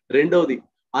 రెండవది,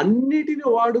 అన్నిటిని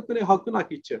వాడుకునే హక్కు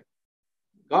నాకు ఇచ్చాడు.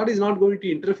 God is not going to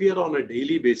interfere on a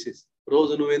daily basis.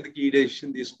 రోజు నువ్వు ఎందుకు ఈ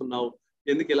డెసిషన్ తీసుకున్నావు,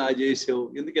 ఎందుకు ఇలా చేసావు,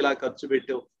 ఎందుకు ఇలా ఖర్చు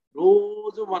పెట్టావు,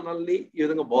 రోజు మనల్ని ఈ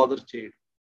విధంగా బాదర్ చేయడు.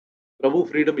 ప్రభు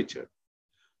ఫ్రీడమ్ ఇచ్చాడు.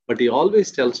 But he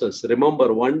always tells us,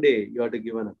 remember one day you have to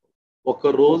give an account. ఒక్క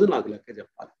రోజు నాకు లెక్క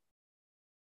చెప్పాలి.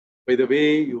 By the way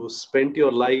you spent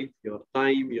your life, your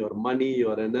time, your money,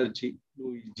 your energy,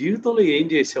 నువ్వు ఈ జీవితంలో ఏం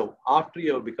చేసావు after you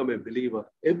have become a believer,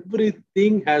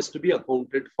 everything has to be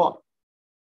accounted far.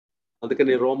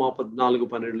 అందుకని రోమా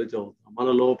 14:12 చదువుతాం,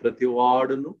 మనలో ప్రతి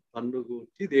వాడును తన్ను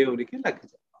గూర్చి దేవునికి లెక్క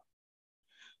చెప్పాలి.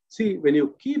 See, when you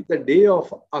keep the day of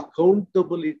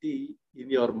accountability in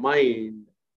your mind,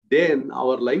 then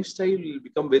our lifestyle will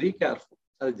become very careful.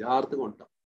 చాలా జాగ్రత్తగా ఉంటాం,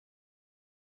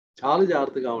 చాలా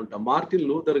జాగ్రత్తగా ఉంటాం. మార్టిన్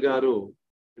లూథర్ గారు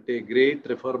అంటే గ్రేట్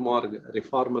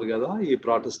రిఫార్మర్ కదా, ఈ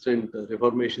ప్రాటెస్టెంట్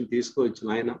రిఫార్మేషన్ తీసుకువచ్చిన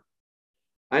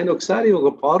ఆయన ఒకసారి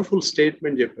ఒక పవర్ఫుల్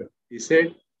స్టేట్మెంట్ చెప్పారు. He said,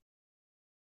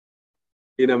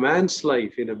 in a man's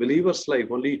life, in a believer's life,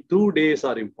 only 2 days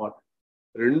are important.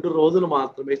 2 రోజులు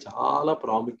మాత్రమే చాలా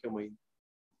ప్రాముఖ్యమైంది.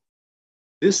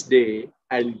 This day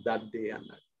and that day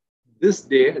అన్నాడు. This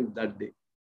day and that day.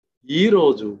 ఈ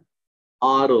రోజు,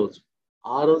 ఆ రోజు.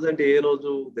 ఆ రోజు అంటే ఏ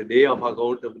రోజు? The day of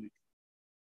accountability.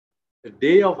 The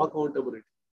day of accountability.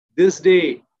 This day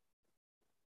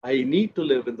I need to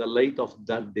live in the light of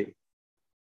that day.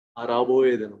 ఆ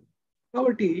రాబోయే దినం.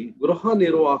 కాబట్టి గృహ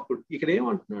నిర్వాహకుడు ఇక్కడ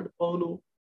ఏమంటున్నాడు పౌలు?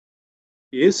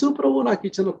 యేసు ప్రభు నాకు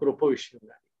ఇచ్చిన కృప విషయం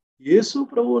కానీ, యేసు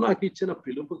ప్రభు నాకు ఇచ్చిన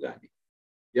పిలుపు కానీ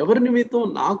ఎవరి నిమిత్తం?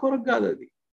 నా కొరకు కాదు, అది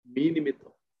మీ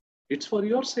నిమిత్తం. It's for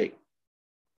your sake.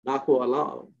 నాకు అలా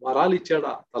వరాలు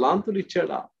ఇచ్చాడా, తలాంతులు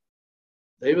ఇచ్చాడా,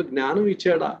 దైవ జ్ఞానం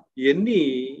ఇచ్చాడా, ఇవన్నీ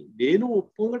నేను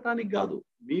ఒప్పుకోవటానికి కాదు,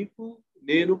 మీకు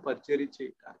నేను పరిచర్య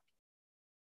చేయటానికి.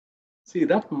 See,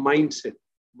 that mindset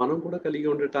మనం కూడా కలిగి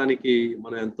ఉండటానికి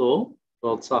మనం ఎంతో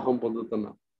ప్రోత్సాహం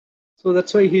పొందుతున్నాం. So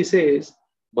that's why he says,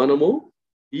 మనము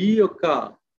ఈ యొక్క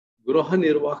గృహ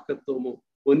నిర్వాహకత్వము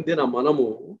పొందిన మనము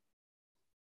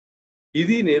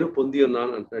ఇది నేను పొంది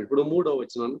ఉన్నాను అంటాడు. ఇప్పుడు 3వ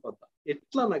వచనాన్ని పద్దా.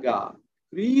 ఎట్లనగా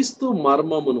క్రీస్తు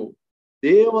మర్మమును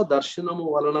దేవ దర్శనము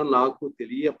వలన నాకు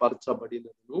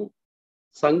తెలియపరచబడినను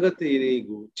సంగతిని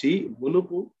గూర్చి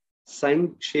మునుపు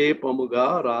సంక్షేపముగా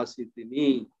రాసి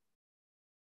తిని.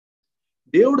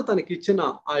 దేవుడు తనకిచ్చిన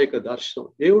ఆ యొక్క దర్శనం,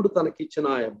 దేవుడు తనకిచ్చిన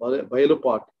ఆ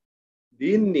బయలుపాటు,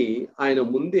 దీన్ని ఆయన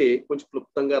ముందే కొంచెం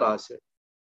క్లుప్తంగా రాశాడు.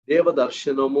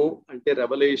 దేవదర్శనము అంటే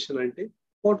రెవల్యూషన్ అంటే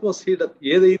వాట్ వాస్ హిడెన్,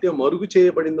 ఏదైతే మరుగు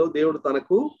చేయబడిందో దేవుడు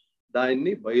తనకు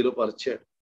దాన్ని బయలుపరిచాడు.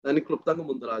 దాన్ని క్లుప్తంగా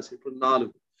ముందు రాసి ఇప్పుడు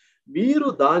 4, మీరు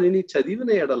దానిని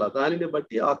చదివిన ఎడల దానిని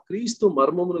బట్టి ఆ క్రీస్తు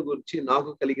మర్మమును గురించి నాకు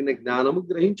కలిగిన జ్ఞానము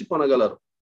గ్రహించుకొనగలరు.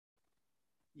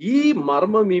 ఈ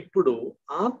మర్మం ఇప్పుడు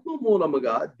ఆత్మ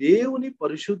మూలముగా దేవుని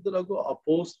పరిశుద్ధులకు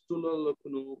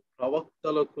అపోస్తులకును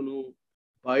ప్రవక్తలకును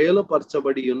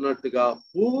బయలుపరచబడి ఉన్నట్టుగా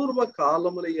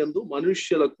పూర్వకాలముల యందు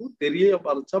మనుష్యులకు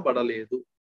తెలియపరచబడలేదు.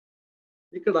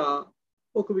 ఇక్కడ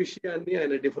ఒక విషయాన్ని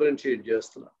ఆయన డిఫరెన్షియేట్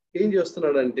చేస్తున్నాడు. ఏం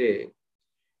చేస్తున్నాడంటే,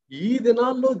 ఈ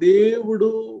దినాల్లో దేవుడు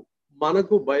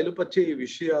మనకు బయలుపరిచే ఈ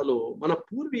విషయాలు మన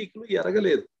పూర్వీకులు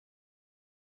ఎరగలేదు.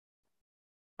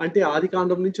 అంటే ఆది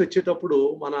కాండం నుంచి వచ్చేటప్పుడు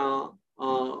మన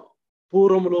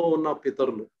పూర్వంలో ఉన్న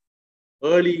పితరులు,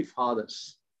 ఎర్లీ ఫాదర్స్,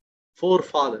 ఫోర్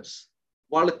ఫాదర్స్,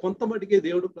 వాళ్ళకి కొంత మటుకే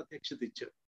దేవుడు ప్రత్యక్షత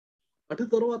ఇచ్చాడు. అటు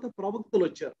తర్వాత ప్రవక్తలు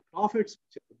వచ్చారు, ప్రాఫిట్స్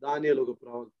వచ్చారు. దానియేలు ఒక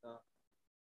ప్రవక్త,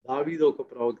 దావీదు ఒక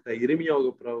ప్రవక్త, ఇర్మియా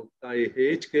ఒక ప్రవక్త,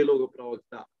 హెచ్కేలు ఒక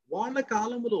ప్రవక్త. వాళ్ళ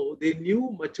కాలంలో they knew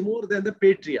much more than the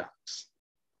పేట్రియార్క్స్.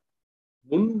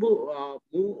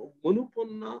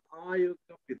 మునుపున్న ఆ యొక్క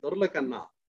పితరుల కన్నా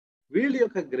వీళ్ళ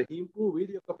యొక్క గ్రహింపు,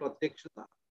 వీళ్ళ యొక్క ప్రత్యక్షత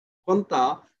కొంత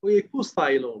ఎక్కువ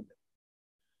స్థాయిలో ఉంది.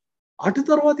 అటు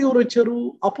తర్వాత ఎవరు వచ్చారు?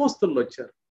 అపోస్తులు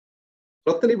వచ్చారు.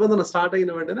 కొత్త నిబంధన స్టార్ట్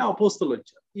అయిన వెంటనే అపోస్తులు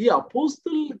వచ్చారు. ఈ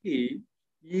అపోస్తులకి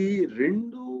ఈ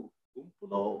 2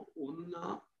 గుంపులో ఉన్న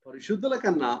పరిశుద్ధుల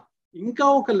కన్నా ఇంకా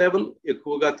ఒక లెవెల్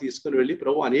ఎక్కువగా తీసుకుని వెళ్ళి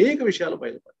ప్రభు అనేక విషయాలు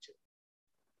బయలుపరిచారు.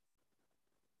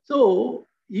 సో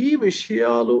ఈ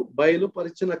విషయాలు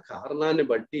బయలుపరిచిన కారణాన్ని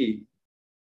బట్టి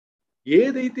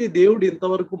ఏదైతే దేవుడు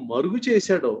ఇంతవరకు మరుగు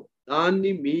చేశాడో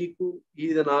దాన్ని మీకు ఈ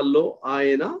దినాల్లో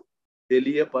ఆయన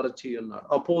తెలియపరచి ఉన్నాడు.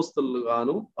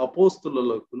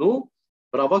 అపోస్తులకును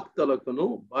ప్రవక్తలకును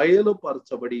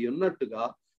బయలుపరచబడి ఉన్నట్టుగా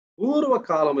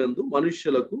పూర్వకాలమందు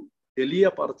మనుష్యులకు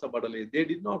తెలియపరచబడలేదు. They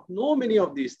did not no many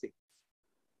of these things.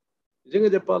 నిజంగా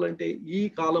చెప్పాలంటే ఈ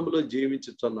కాలంలో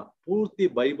జీవించుచున్న, పూర్తి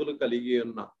బైబిల్ కలిగి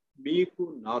ఉన్న మీకు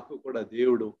నాకు కూడా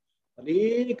దేవుడు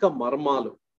అనేక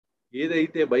మర్మాలు,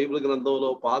 ఏదైతే బైబిల్ గ్రంథంలో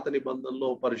పాత నిబంధనలో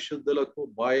పరిశుద్ధులకు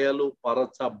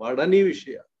బయలుపరచబడని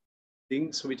విషయాలు,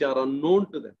 things which are unknown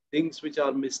to them, things which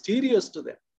are mysterious to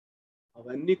them,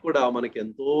 అవన్నీ కూడా మనకి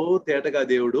ఎంతో తేటగా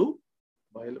దేవుడు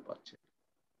బయలుపరిచాడు.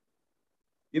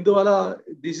 ఇందువల్ల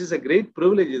this is a great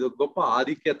privilege, ఇది ఒక గొప్ప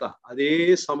ఆధిక్యత. అదే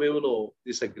సమయంలో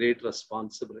దిస్ అ గ్రేట్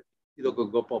రెస్పాన్సిబిలిటీ, ఇది ఒక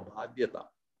గొప్ప బాధ్యత.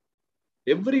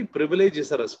 Every privilege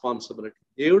is a responsibility.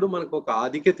 దేవుడు మనకు ఒక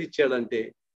ఆధిక్యత ఇచ్చాడంటే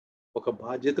ఒక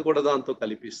బాధ్యత కూడా దాంతో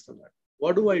కల్పిస్తున్నాడు.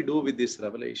 What do I do with this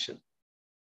revolution?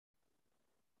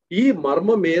 ఈ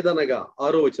మర్మం ఏదనగా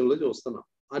 6వ వచనంలో చూస్తున్నాం.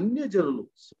 అన్యజనులు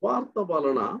స్వార్థ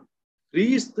వలన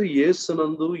క్రీస్తు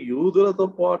యేసునందు యూదులతో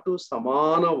పాటు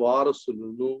సమాన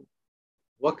వారసులను,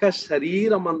 ఒక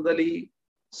శరీరమందలి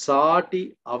సాటి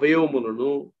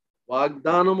అవయవములను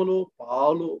వాగ్దానములో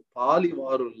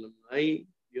పాలివారులనై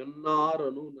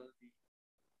ఉన్నారనున్నది.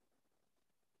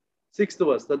 6th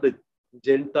verse, that the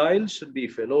Gentiles should be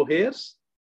fellow heirs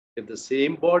of the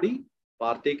same body,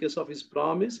 partakers of his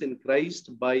promise in Christ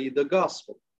by the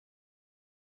gospel.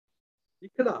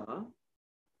 ఇక్కడ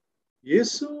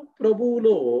యేసు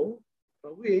ప్రభువులో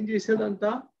ప్రభు ఏం చేశాడంట?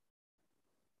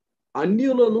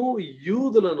 అన్యులను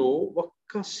యూదులను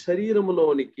ఒక్క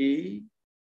శరీరములోనికి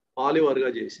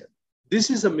పాలివారుగా చేశాడు. దిస్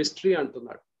ఈస్ అ మిస్టరీ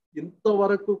అంటున్నాడు.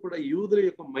 ఇంతవరకు కూడా యూదుల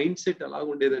యొక్క మైండ్ సెట్ ఎలా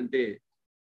ఉండేదంటే,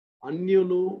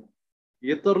 అన్యులు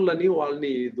ఇతరులని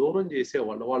వాళ్ళని దూరం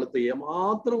చేసేవాళ్ళు, వాళ్ళతో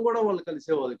ఏమాత్రం కూడా వాళ్ళు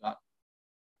కలిసేవాళ్ళు కాదు.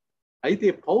 అయితే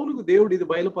పౌలుకు దేవుడు ఇది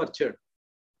బయలుపరిచాడు.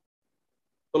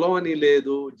 కులం అని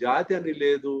లేదు, జాతి అని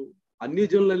లేదు,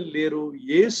 అన్యజనులని లేరు.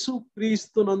 యేసు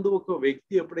క్రీస్తునందు ఒక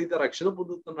వ్యక్తి ఎప్పుడైతే రక్షణ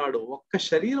పొందుతున్నాడో ఒక్క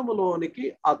శరీరములోనికి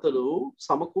అతడు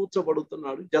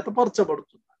సమకూర్చబడుతున్నాడు,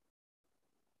 జతపరచబడుతున్నాడు.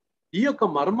 ఈ యొక్క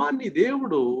మర్మాన్ని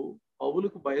దేవుడు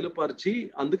పౌలుకు బయలుపరిచి,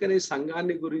 అందుకనే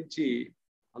సంఘాన్ని గురించి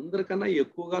అందరికన్నా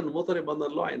ఎక్కువగా నూతన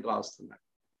నిబంధనలో ఆయన రాస్తున్నాడు.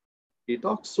 He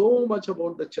talks so much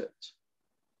about the church.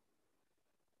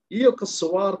 ఈ యొక్క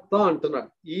సువార్త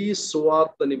అంటున్నాడు. ఈ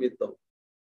సువార్త నిమిత్తం,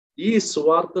 ఈ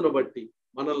సువార్తను బట్టి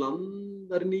మనల్ని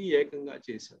అందరినీ ఏకంగా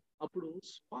చేశాడు. అప్పుడు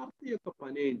సువార్త యొక్క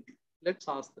పని ఏంటి? Let's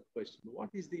ask the question,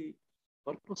 what is the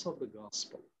purpose of the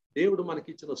gospel? దేవుడు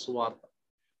మనకిచ్చిన సువార్త,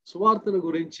 సువార్తను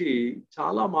గురించి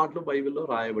చాలా మాటలు బైబిల్లో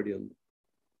రాయబడి ఉంది.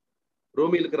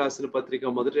 రోమీలకు రాసిన పత్రిక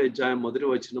 1వ అధ్యాయం 1వ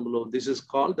వచనంలో this is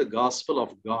called the gospel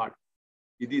of God.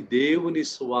 ఇది దేవుని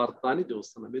సువార్త అని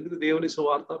చూస్తున్నాం. ఎందుకు దేవుని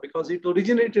సువార్త? Because it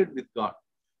originated with God.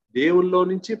 దేవునిలో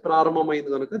నుంచి ప్రారంభమైంది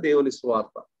కనుక దేవుని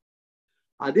సువార్త.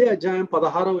 అదే అధ్యాయం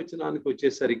 16వ వచనానికి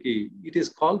వచ్చేసరికి it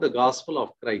is called the gospel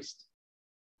of Christ.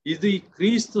 ఇది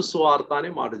క్రీస్తు సువార్త అనే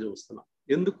మాట చూస్తున్నాం.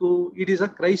 ఎందుకు? It is a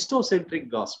క్రైస్టోసెంట్రిక్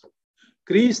gospel.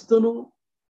 క్రీస్తును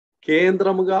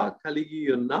కేంద్రముగా కలిగి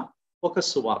ఉన్న ఒక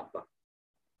సువార్త.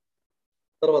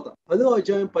 తర్వాత 10వ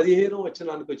అధ్యాయం 15వ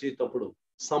వచనానికి వచ్చేటప్పుడు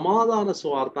సమాధాన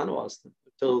సువార్త అని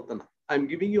చదువుతున్నా. I'm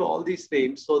giving you all these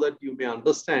names so that you may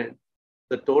understand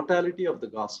the totality of the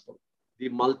gospel, the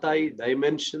multi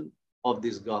dimension of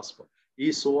this gospel. ఈ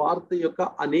సువార్త యొక్క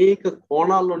అనేక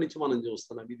కోణాల్లో నుంచి మనం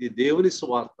చూస్తున్నాం. ఇది దేవుని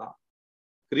సువార్త,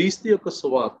 క్రీస్తు యొక్క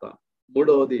సువార్త,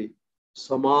 మూడవది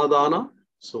సమాధాన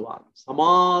సువార్త,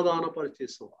 సమాధానపరిచే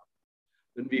సువార్త.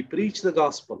 When we preach the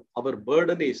gospel, our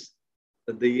burden is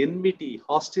that the enmity,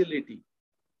 hostility,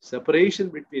 separation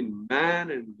between man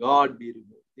and God be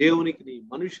removed. దేవునికి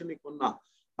మనుషునికి ఉన్న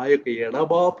ఆ యొక్క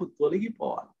ఎడబాపు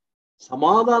తొలగిపోవాలి,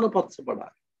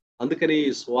 సమాధానపరచబడాలి. అందుకని ఈ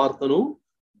సువార్తను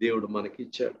దేవుడు మనకి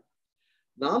ఇచ్చాడు.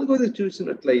 4వది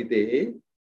చూసినట్లయితే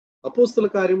అపోస్తల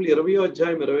కార్యములు 20వ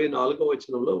అధ్యాయం 24వ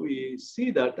వచనంలో we see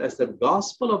that as the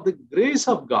gospel of the grace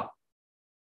of God.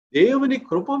 దేవుని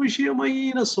కృప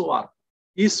విషయమైన సువార్త.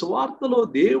 ఈ సువార్తలో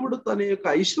దేవుడు తన యొక్క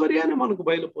ఐశ్వర్యాన్ని మనకు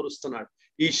బయలుపరుస్తున్నాడు.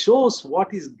 ఈ షోస్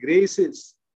వాట్ ఈస్ గ్రేసెస్.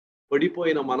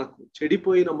 పడిపోయిన మనకు,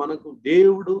 చెడిపోయిన మనకు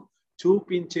దేవుడు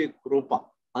చూపించే కృప.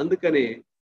 అందుకనే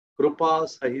కృపా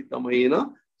సహితమైన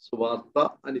సువార్త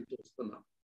అని చూస్తున్నాం.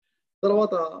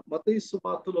 తర్వాత మత్తయి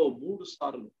సువార్తలో 3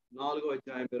 సార్లు 4వ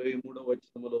అధ్యాయం 23వ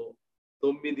వచనములో,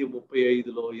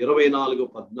 9:35లో,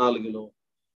 24:14లో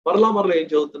మరలా ఏం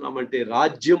చదువుతున్నామంటే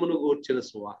రాజ్యమును గూర్చిన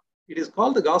సువార్త. It is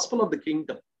called the gospel of the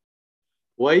kingdom.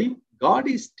 Why? God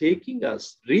is taking us,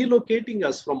 relocating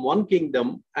us from one kingdom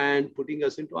and putting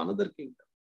us into another kingdom.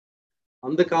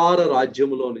 అంధకార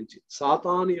రాజ్యములో నుంచి,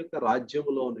 సాతాను యొక్క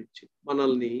రాజ్యములో నుంచి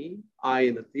మనల్ని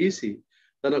ఆయన తీసి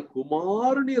తన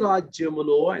కుమారుని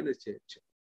రాజ్యములో ఆయన చేర్చాడు.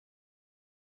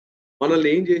 మనల్ని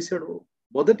ఏం చేశాడు?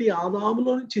 మొదటి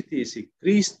ఆదాములో నుంచి తీసి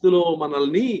క్రీస్తులో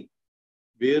మనల్ని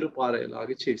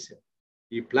వేరుపారేలాగా చేశాడు.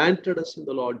 He planted us in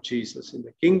the Lord Jesus, in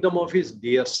the kingdom of his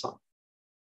dear son.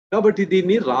 కాబట్టి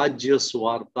దీన్ని రాజ్య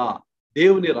సువార్త,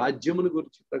 దేవుని రాజ్యమును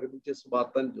గురించి ప్రకటించే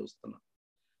సువార్త అని చూస్తున్నాం.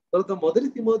 తర్వాత 1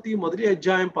 తిమోతి 1వ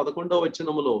అధ్యాయం 11వ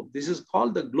వచనములో this is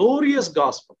called the glorious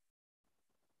gospel,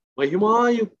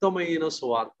 మహిమాయుక్తమైన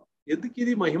సువార్త. ఎందుకు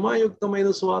ఇది మహిమాయుక్తమైన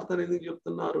సువార్త అని ఎందుకు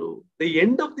చెప్తున్నారు? The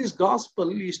end of this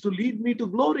gospel is to lead me to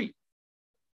glory.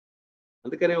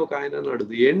 అందుకనే ఒక ఆయన అన్నాడు,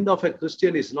 the end of a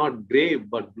Christian is not grave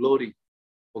but glory.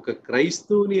 ఒక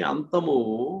క్రైస్తవుని అంతము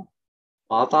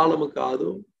పాతాళము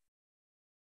కాదు,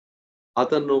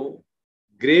 అతను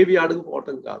గ్రేవి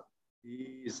అడుగుపోవటం కాదు.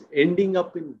 Is ending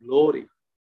up in glory.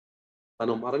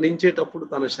 తను మరణించేటప్పుడు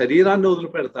తన శరీరాన్ని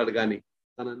వదిలిపెడతాడు, కానీ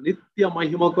తన నిత్య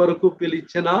మహిమ కొరకు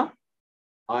పిలిచిన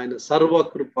ఆయన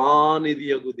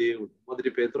సర్వకృపానిధియగు దేవుడు.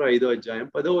 1 పేతురు 5వ అధ్యాయం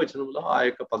 10వ వచనంలో ఆ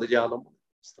యొక్క పదజాలం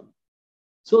చూస్తాం.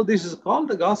 So this is called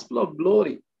the gospel of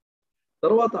glory.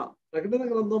 తర్వాత ప్రకటన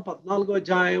గ్రంథం 14వ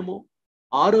అధ్యాయము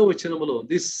 6వ వచనములో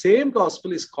this same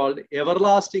gospel is called ever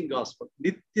lasting gospel,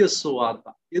 నిత్య సువార్త.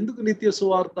 ఎందుకు నిత్య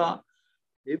సువార్త?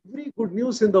 Every good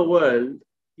news in the world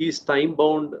is time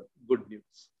bound good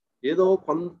news. ఏదో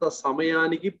కొంత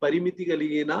సమయానికి పరిమితి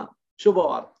కలిగిన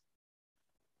శుభవార్త.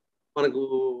 మనకు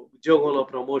ఉద్యోగంలో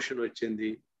ప్రమోషన్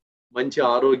వచ్చింది, మంచి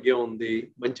ఆరోగ్యం ఉంది,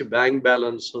 మంచి బ్యాంక్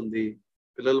బ్యాలెన్స్ ఉంది,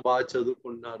 పిల్లలు బాగా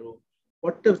చదువుకుంటున్నారు.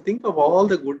 Think of all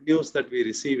the good news that we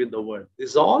receive in the world. This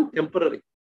is all temporary.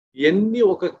 ఇవన్నీ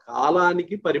ఒక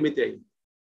కాలానికి పరిమితి అయింది.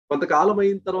 కొంతకాలం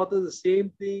అయిన తర్వాత the same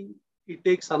thing, it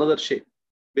takes another shape.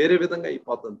 వేరే విధంగా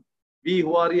అయిపోతుంది. We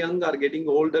who are young are getting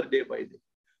older day by day.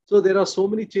 So there are so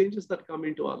many changes that come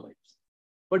into our lives.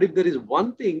 But if there is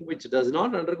one thing which does not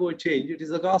undergo change, it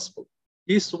is the gospel.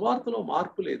 ఈ సువార్తలో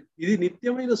మార్పు లేదు. ఇది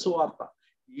నిత్యమైన సువార్త.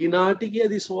 ఈనాటికి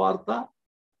అది సువార్త.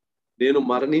 నేను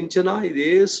మరణించినా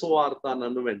ఇదే సువార్త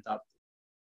నన్ను వెంటాడుతుంది,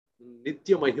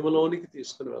 నిత్య మహిమలోనికి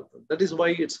తీసుకుని వెళ్తుంది. That is why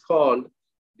it's called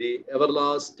the ever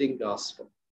lasting gospel.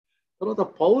 తర్వాత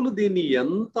పౌలు దీన్ని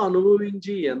ఎంత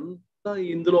అనుభవించి ఎంత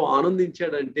ఇందులో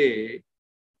ఆనందించాడంటే,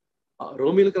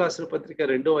 రోమీలకు రాసిన పత్రిక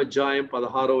 2వ అధ్యాయం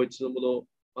 16వ వచనములో,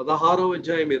 16వ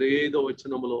అధ్యాయం 25వ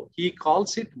వచనములో he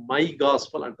calls it my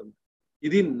gospel అంటున్నాడు.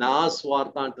 ఇది నా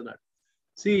స్వార్థ అంటున్నాడు.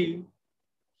 See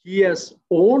he has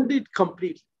owned it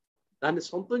completely. దాన్ని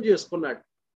సొంతం చేసుకున్నాడు.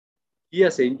 He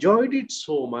has enjoyed it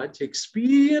so much,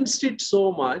 experienced it so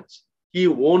much, he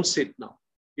owns it now.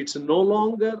 It's no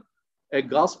longer a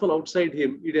gospel outside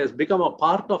him, it has become a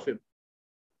part of him.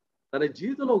 తన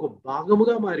జీవితంలో ఒక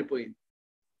భాగముగా మారిపోయింది,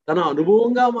 తన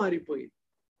అనుభవంగా మారిపోయింది.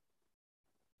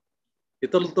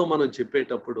 ఇతరులతో మనం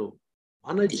చెప్పేటప్పుడు,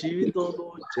 మన జీవితంలో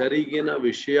జరిగిన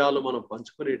విషయాలు మనం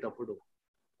పంచుకునేటప్పుడు,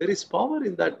 there is power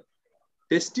in that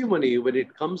testimony when it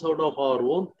comes out of our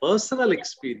own personal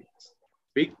experience.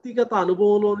 వ్యక్తిగత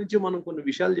అనుభవంలో నుంచి మనం కొన్ని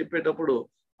విషయాలు చెప్పేటప్పుడు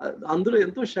అందులో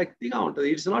ఎంతో శక్తిగా ఉంటుంది.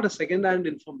 It's not a second hand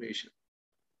information.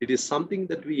 It is something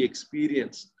that we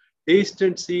experience. Taste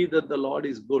and see that the lord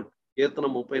is good. కీర్తన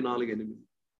 34:8.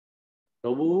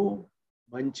 ప్రభువు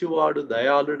మంచివాడు,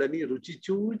 దయాళుడని రుచి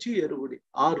చూచి ఎరుగుడి.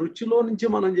 ఆ రుచిలో నుంచి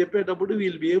మనం చెప్పేటప్పుడు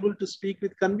will be able to speak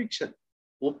with conviction.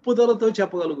 ఒప్పుదలతో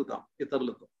చెప్పగలుగుతాం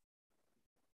ఇతరులతో.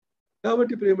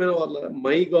 కాబట్టి ప్రియమైన వాళ్ళ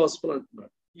మై గాస్పల్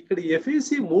అంటున్నాడు. ఇక్కడ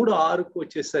ఎఫెసీ 3:6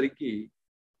 వచ్చేసరికి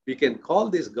we can call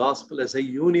this gospel as a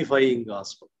unifying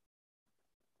gospel.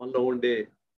 మనలో ఉండే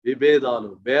విభేదాలు,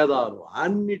 భేదాలు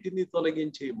అన్నిటినీ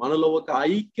తొలగించి మనలో ఒక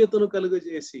ఐక్యతను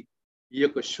కలుగజేసి ఈ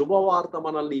యొక్క శుభవార్త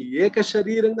మనల్ని ఏక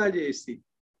శరీరంగా చేసి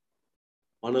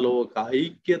మనలో ఒక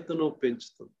ఐక్యతను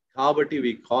పెంచుతుంది. కాబట్టి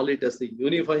we call it as the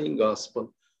unifying gospel.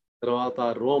 తర్వాత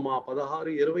రోమా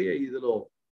 16:25లో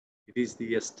it is the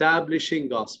establishing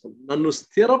gospel. నన్ను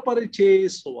స్థిరపరిచే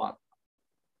సువార్త.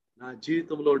 నా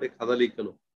జీవితంలో ఉండే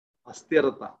కదలికలు,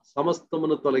 అస్థిరత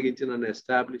సమస్తమును తొలగించి నన్ను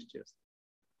ఎస్టాబ్లిష్ చేస్తాను.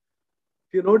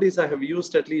 If you notice, I have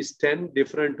used at least 10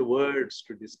 different words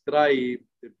to describe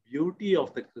the beauty of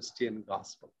the Christian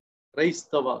gospel.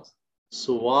 క్రైస్తవ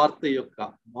సువార్త యొక్క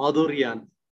మాధుర్యాన్ని,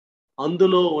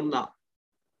 అందులో ఉన్న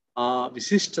ఆ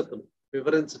విశిష్టతను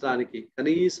వివరించడానికి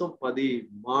కనీసం 10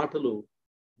 మాటలు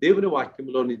దేవుని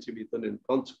వాక్యంలో నుంచి మీతో నేను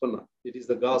పంచుకున్నా. It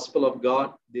is the gospel of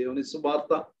God, దేవుని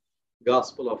సువార్త.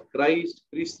 గాస్పల్ ఆఫ్ క్రైస్ట్,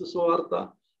 క్రీస్తు సువార్త.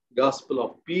 గాస్పల్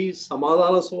ఆఫ్ పీస్,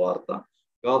 సమాధాన సువార్త.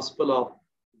 గాస్పల్ ఆఫ్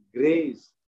గ్రేస్,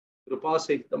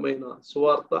 కృపాసహితమైన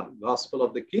సువార్త. గాస్పల్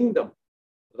ఆఫ్ ద కింగ్డమ్,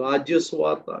 రాజ్య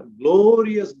సువార్త.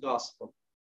 గ్లోరియస్ గాస్పల్,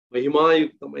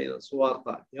 మహిమాయుక్తమైన సువార్త.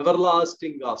 ఎవర్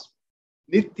లాస్టింగ్ గాస్పల్,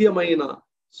 నిత్యమైన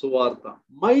సువార్త.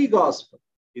 మై గాస్పల్,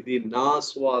 ఇది నా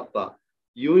సువార్త.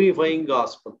 యూనిఫైయింగ్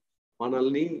గాస్పల్,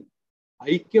 మనల్ని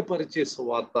ఐక్యపరిచే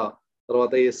సువార్త.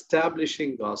 తర్వాత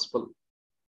ఎస్టాబ్లిషింగ్ గాస్పల్,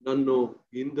 నన్ను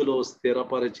ఇందులో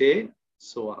స్థిరపరిచే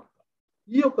సువార్త.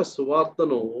 ఈ యొక్క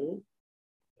సువార్తను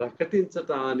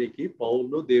ప్రకటించటానికి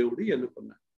పౌలును దేవుడు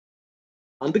ఎన్నుకున్నాడు.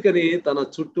 అందుకని తన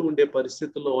చుట్టూ ఉండే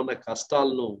పరిస్థితుల్లో ఉన్న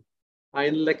కష్టాలను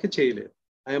ఆయన లెక్క చేయలేదు.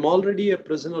 I'm already a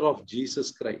prisoner of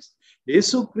Jesus Christ.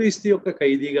 యేసుక్రీస్తు యొక్క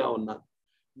ఖైదీగా ఉన్నాను,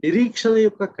 నిరీక్షణ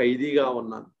యొక్క ఖైదీగా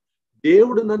ఉన్నాను.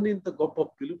 దేవుడు నన్ను ఇంత గొప్ప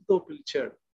పిలుపుతో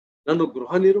పిలిచాడు, నన్ను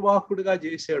గృహ నిర్వాహకుడిగా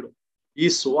చేశాడు, ఈ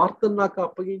సువార్తను నాకు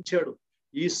అప్పగించాడు.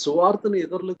 ఈ సువార్తను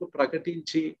ఇతరులకు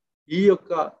ప్రకటించి ఈ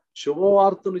యొక్క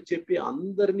శుభవార్తను చెప్పి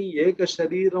అందరినీ ఏక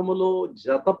శరీరములో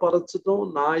జతపరచడం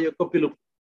నా యొక్క పిలుపు.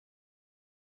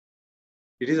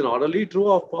 It is not only true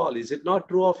of Paul, is it not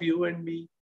true of you and మీ?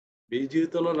 మీ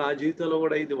జీవితంలో, నా జీవితంలో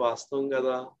కూడా ఇది వాస్తవం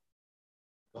కదా.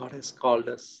 God has called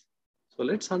us. So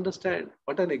let's understand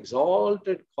what an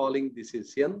exalted calling this is.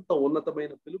 ఎంత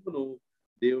ఉన్నతమైన పిలుపును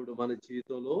దేవుడు మన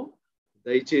జీవితంలో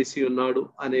దయచేసి ఉన్నాడు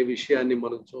అనే విషయాన్ని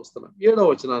మనం చూస్తున్నాం. 7వ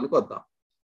వచనానికి వద్దాం.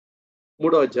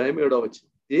 3వ అధ్యాయం 7వ వచనం.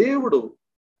 దేవుడు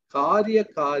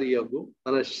కార్యకార్యగు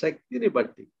తన శక్తిని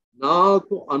బట్టి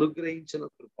నాకు అనుగ్రహించిన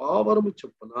కృపావరము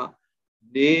చొప్పున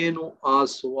నేను ఆ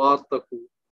సువార్తకు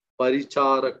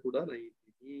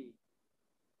పరిచారకుడనైతిని.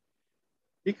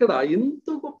 ఇక్కడ ఎంత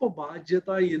గొప్ప బాధ్యత,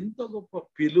 ఎంత గొప్ప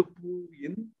పిలుపు,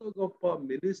 ఎంత గొప్ప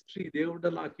మినిస్ట్రీ దేవుడు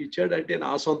నాకు ఇచ్చాడంటే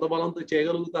నా సొంత బలంతో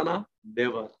చేయగలుగుతానా?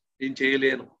 నెవర్. నేను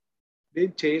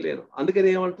చేయలేను. అందుకని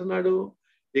ఏమంటున్నాడు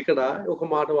ఇక్కడ? ఒక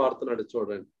మాట వాడుతున్నాడు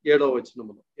చూడండి 7వ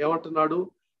వచనంలో. ఏమంటున్నాడు?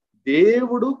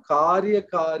 దేవుడు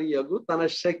కార్యకార్యగు తన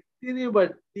శక్తిని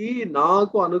బట్టి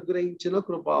నాకు అనుగ్రహించిన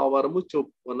కృపావరము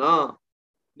చొప్పున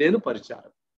నేను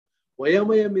పరిచారం. Why am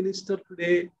I a minister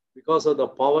today? Because of the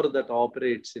power that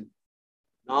operates in.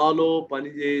 నాలో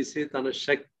పనిచేసే తన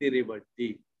శక్తిని బట్టి.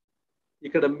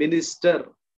 ఇక్కడ మినిస్టర్,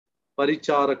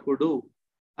 పరిచారకుడు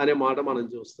అనే మాట మనం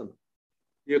చూస్తున్నాం.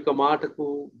 ఈ యొక్క మాటకు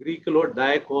గ్రీకులో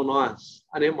డయాకోనాస్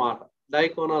అనే మాట,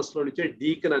 డయాకోనాస్ లో నుంచే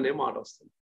డీకన్ అనే మాట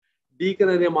వస్తుంది.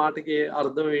 డీకన్ అనే మాటకి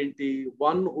అర్థం ఏంటి?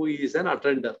 One who is an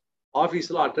attender.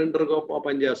 ఆఫీసులో అటెండర్గా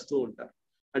పనిచేస్తూ ఉంటారు.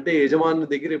 అంటే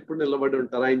యజమాని దగ్గర ఎప్పుడు నిలబడి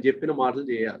ఉంటారు, ఆయన చెప్పిన మాటలు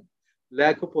చేయాలి.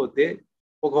 లేకపోతే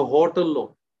ఒక హోటల్లో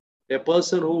ఏ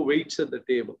person who weights at the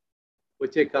table,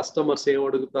 వచ్చే కస్టమర్స్ ఏం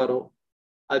అడుగుతారో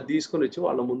అది తీసుకొని వచ్చి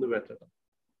వాళ్ళ ముందు పెట్టడం.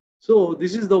 So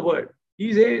this is the word. He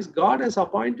says, God has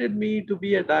appointed me to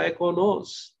be a diakonos.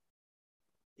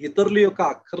 ఇతరుల యొక్క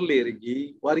అక్కర్లు ఎరిగి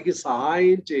వారికి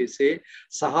సహాయం చేసే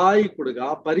సహాయకుడుగా,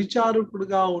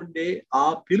 పరిచారకుడుగా ఉండే ఆ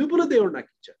పిలుపును దేవుడు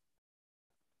నాకు ఇచ్చాడు.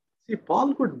 Paul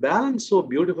could balance so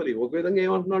beautifully. ఒక విధంగా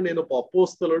ఏమంటున్నాడు? నేను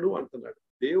అపోస్తలుడు అంటున్నాడు.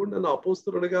 దేవుడు నన్ను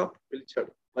అపోస్తలుడిగా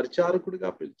పిలిచాడు, పరిచారకుడిగా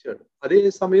పిలిచాడు. అదే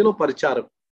సమయంలో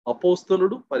పరిచారకుడు,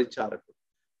 అపోస్తలుడు, పరిచారకుడు,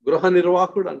 గృహ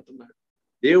నిర్వాహకుడు అంటున్నాడు.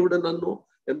 దేవుడు నన్ను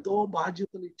ఎంతో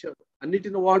బాధ్యతలు ఇచ్చాడు,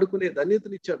 అన్నిటిని వాడుకునే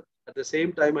ధన్యతలు ఇచ్చాడు. At the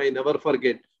same time I never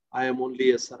forget I'm only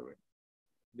a servant.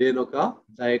 నేను ఒక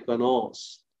డయాకనోస్,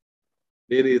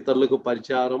 నేను ఇతరులకు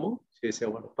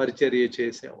పరిచర్య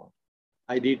చేసేవాడు.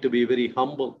 I need to be very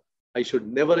humble, I should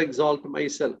never exalt my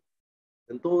self.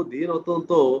 ఎంతో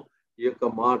దీనత్వంతో ఈ యొక్క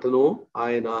మాటను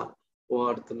ఆయన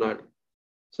వాడుతున్నాడు.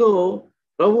 సో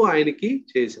ప్రభు ఆయనకి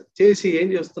చేసి ఏం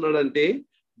చేస్తున్నాడంటే,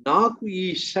 నాకు ఈ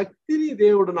శక్తిని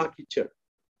దేవుడు నాకు ఇచ్చాడు.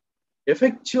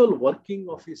 Effectual working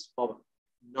of his power,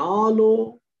 నాలో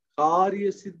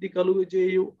కార్యసిద్ధి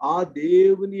కలుగజేయు ఆ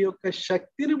దేవుని యొక్క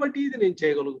శక్తిని బట్టి ఇది నేను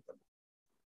చేయగలుగుతాను.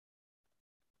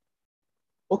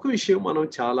 ఒక విషయం మనం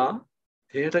చాలా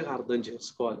తేటగా అర్థం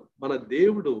చేసుకోవాలి. మన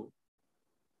దేవుడు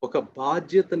ఒక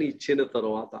బాధ్యతని ఇచ్చిన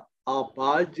తర్వాత ఆ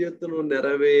బాధ్యతను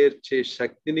నెరవేర్చే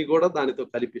శక్తిని కూడా దానితో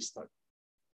కల్పిస్తాడు.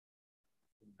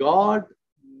 God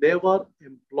never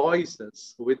employs us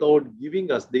without giving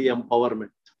us the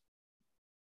empowerment.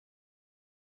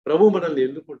 ప్రభు మనల్ని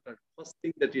ఎన్నుకుంటాడు. First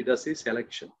thing that he does is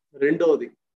selection. రెండవది,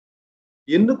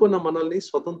 ఎన్నుకున్న మనల్ని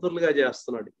స్వతంత్రులుగా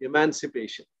చేస్తున్నాడు,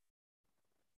 ఎమాన్సిపేషన్.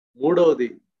 మూడవది,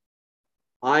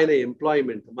 ఆయన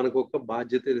ఎంప్లాయ్మెంట్, మనకు ఒక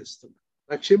బాధ్యత ఇస్తున్నాడు.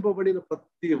 రక్షింపబడిన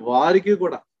ప్రతి వారికి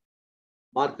కూడా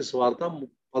మార్కు సువార్త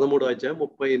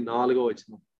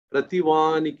 13:34 ప్రతి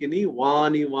వానికి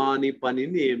వాని వాని పని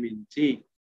నియమించి.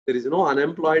 There is no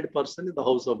unemployed person in the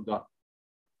house of God.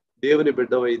 దేవుని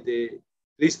బిడ్డవైతే,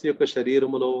 క్రీస్తు యొక్క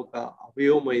శరీరములో ఒక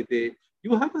అవయవం అయితే,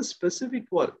 you have a specific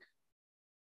work.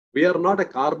 We are not a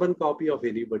carbon copy of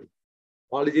anybody.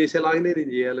 వాళ్ళు చేసేలాగానే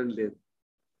నేను చేయాలని లేదు.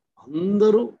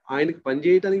 అందరూ ఆయనకి పని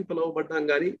చేయడానికి పిలువబడ్డాం,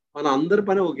 కానీ మన అందరి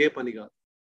పని ఒకే పని కాదు.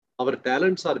 Hour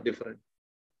talents are different,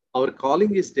 our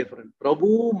calling is different.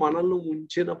 ప్రభువు మనల్ని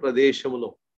ఉంచిన ప్రదేశంలో,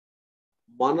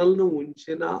 మనల్ని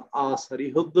ఉంచిన ఆ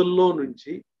సరిహద్దుల్లో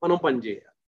నుంచి మనం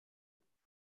పనిచేయాలి.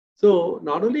 So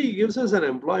not only he gives us an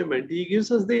employment, he gives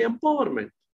us the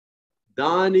empowerment.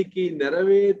 దానికి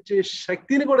నెరవేర్చే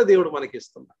శక్తిని కూడా దేవుడు మనకి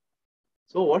ఇస్తున్నాడు.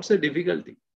 సో వాట్స్ ఎ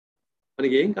డిఫికల్టీ?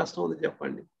 మనకి ఏం కష్టం ఉంది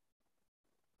చెప్పండి?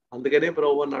 అందుకనే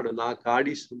ప్రభు అన్నాడు, నా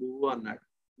కాడి సులువు అన్నాడు,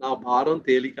 నా భారం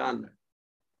తేలిక అన్నాడు.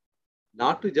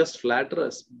 Not to just flatter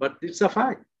us, but it's a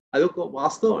fact. అదొక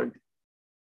వాస్తవం అండి.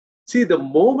 See, the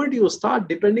moment you start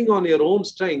depending on your own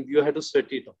strength, you have to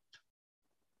sweat it out.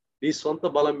 నీ సొంత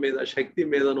బలం మీద, శక్తి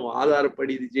మీద నువ్వు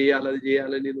ఆధారపడి ఇది చేయాలి అది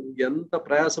చేయాలని నువ్వు ఎంత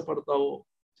ప్రయాసపడతావో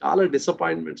చాలా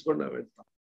డిసప్పాయింట్మెంట్స్ కూడా పెడతావు.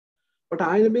 బట్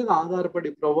ఆయన మీద ఆధారపడి,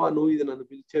 ప్రభా నువ్వు ఇది నన్ను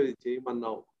పిలిచేది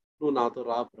చేయమన్నావు, నువ్వు నాతో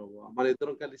రా ప్రభా, మన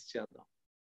ఇద్దరం కలిసి చేద్దాం.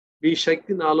 మీ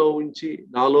శక్తి నాలో ఉంచి,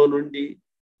 నాలో నుండి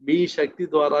మీ శక్తి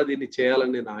ద్వారా దీన్ని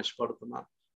చేయాలని నేను ఆశపడుతున్నాను.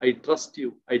 I trust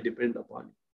you, I depend upon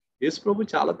you. యేసు ప్రభు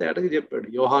చాలా తేటగా చెప్పాడు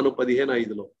యోహాను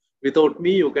 15:5, without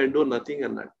me you can do nothing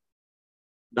అన్నాడు.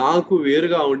 నాకు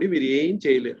వేరుగా ఉండి మీరు ఏం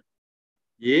చేయలేరు.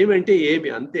 ఏమంటే ఏమి,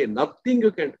 అంతే, nothing you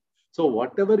can. So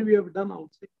what ever we have done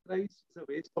out side Christ is a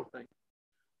waste of time.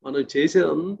 మనం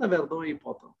చేసేదంతా వ్యర్థం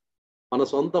అయిపోతాం. మన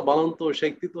సొంత బలంతో,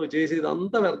 శక్తితో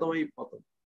చేసేదంతా వ్యర్థం అయిపోతుంది.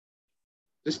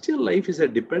 Christian life is a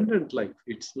dependent life.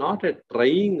 It's not a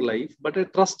trying life, but a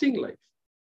trusting life.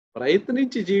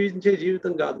 ప్రయత్నించి జీవించే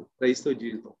జీవితం కాదు క్రైస్తవ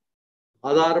జీవితం,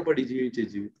 ఆధారపడి జీవించే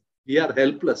జీవితం. We are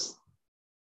helpless.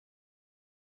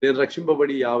 నేను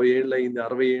రక్షింపబడి 50 ఏళ్ళు అయింది,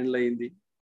 60 ఏళ్ళు అయింది.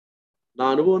 నా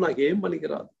అనుభవం నాకేం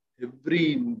పనికిరాదు. Every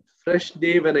fresh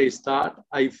day when I start,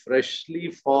 I freshly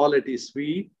fall at his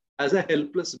feet as a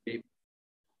helpless baby.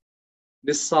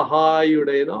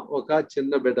 నిస్సహాయుడైన ఒక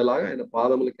చిన్న బిడ్డలాగా ఆయన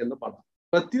పాదముల కింద పడాలి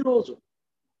ప్రతిరోజు.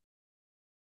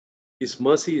 His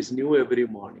mercy is new every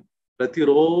morning.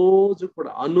 ప్రతిరోజు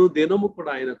కూడా, అనుదినము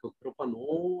కూడా ఆయనకు కృప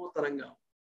నూతనంగా.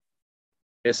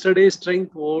 Yesterday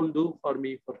strength won't do for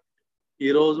me for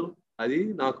ఈరోజు అది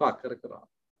నాకు అక్కడికి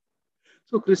రాదు.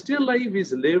 So Christian life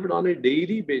is lived on a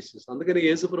daily basis. అందుకని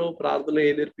యేసు ప్రభు ప్రార్థన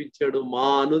ఏం నేర్పించాడు? మా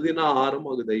అనుదిన ఆహారం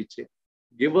మాకు దయచే.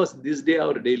 Give us this day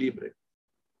our daily bread.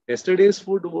 Yesterday's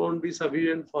food won't be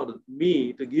sufficient for me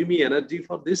to give me energy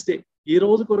for this day. ఈ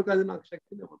రోజు కొరకు అది నాకు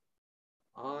శక్తిని ఇవ్వదు.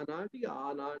 ఆనాటి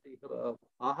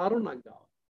ఆహారం నాకు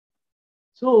కావాలి.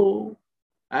 So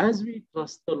as we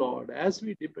trust the Lord, as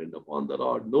we depend upon the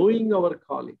Lord, knowing our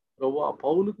calling. ప్రభువా,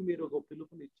 పౌలుకు మీరు ఒక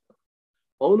పిలుపునిచ్చారు.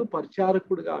 పౌలు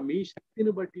పరిచారకుడుగా మీ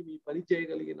శక్తిని బట్టి మీ పని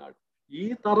చేయగలిగినాడు. ఈ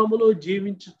తరములో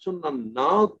జీవించుచున్న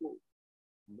నాకు,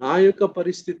 నా యొక్క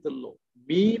పరిస్థితుల్లో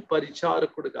మీ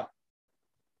పరిచారకుడుగా,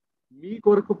 మీ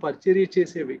కొరకు పరిచర్య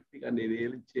చేసే వ్యక్తిగా నేను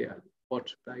ఏం చేయాలి? What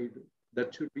should I do?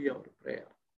 That should be our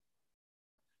prayer.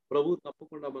 ప్రభు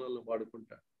తప్పకుండా మనల్ని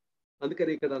వాడుకుంటాడు.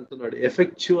 అందుకని ఇక్కడ అంటున్నాడు,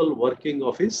 effectual working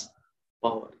of his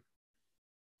power.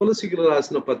 కొలొస్సీయులకు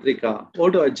రాసిన పత్రిక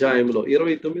 1వ అధ్యాయంలో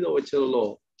 29వ వచనంలో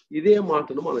ఇదే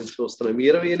మాటను మనం చూస్తున్నాం.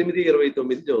 28,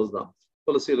 29 చదువుదాం.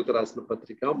 కొలొస్సీయులకు రాసిన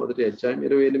పత్రిక 1వ అధ్యాయం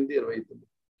 28, 29.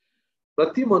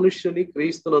 ప్రతి మనుష్యుని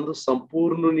క్రీస్తునందు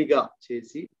సంపూర్ణునిగా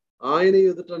చేసి ఆయన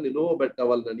ఎదుట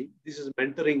నిలువబెట్టవాలని. This is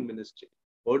mentoring ministry.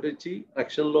 ఒకటి వచ్చి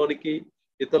రక్షణలోనికి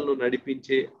ఇతరులను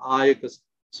నడిపించే ఆ యొక్క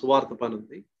సువార్త పని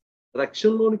ఉంది.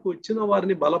 రక్షణలోనికి వచ్చిన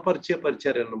వారిని బలపరిచే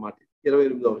పరిచర్య అన్నమాట.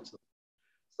 28వ వచనం.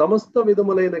 సమస్త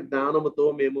విధములైన జ్ఞానముతో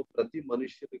మేము ప్రతి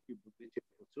మనుష్యునికి బుద్ధి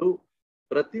చెప్పవచ్చు,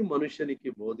 ప్రతి మనుష్యునికి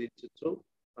బోధించచ్చు,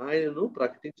 ఆయనను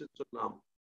ప్రకటించుచున్నాము.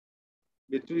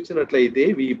 మీరు చూసినట్లయితే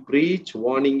వి preach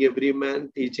warning every man,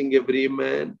 teaching every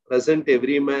man, present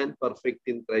every man perfect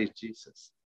in Christ Jesus.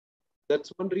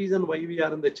 That's one reason why we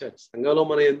are in the church. సంఘంలో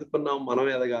మనం ఎందుకున్నాం? మనం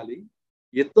ఎదగాలి,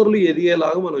 ఇతరులు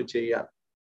ఎదిగేలాగా మనం చేయాలి.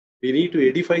 We need to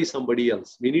edify somebody else.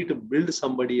 We need to build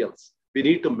somebody else. We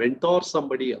need to mentor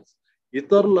somebody else.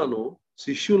 ఇతరులను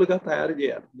శిష్యులుగా తయారు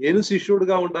చేయాలి. నేను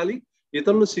శిష్యుడిగా ఉండాలి,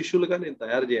 ఇతరులను శిష్యులుగా నేను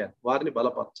తయారు చేయాలి, వారిని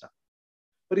బలపరచాలి.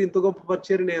 మరి ఇంత గొప్ప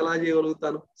పరిచర్య నేను ఎలా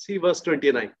చేయగలుగుతాను? See verse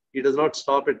 29. He does not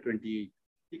stop at 28.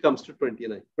 He comes to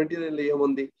 29. 29లో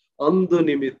ఏముంది? అందు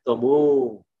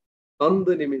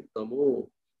నిమిత్తము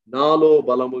నాలో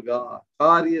బలముగా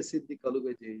కార్యసిద్ధి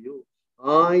కలుగజేయు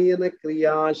ఆయన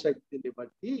క్రియాశక్తిని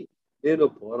బట్టి నేను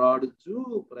పోరాడుచు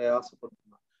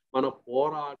ప్రయాసపడుతున్నా. మన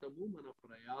పోరాటము, మన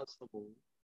ప్రయాసము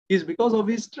is because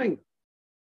of his strength.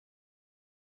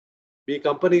 Me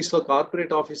companies లో,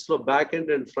 కార్పొరేట్ ఆఫీస్ లో back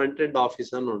end and front end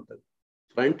office అని ఉంటుంది.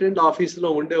 ఫ్రంట్ ఎండ్ ఆఫీస్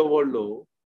లో ఉండే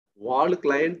వాళ్ళు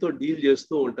క్లయింట్ తో డీల్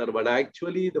చేస్తూ ఉంటారు. But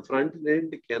actually the front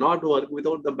end cannot work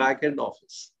without the back end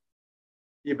office.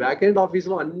 ఈ బ్యాక్ ఎండ్ ఆఫీస్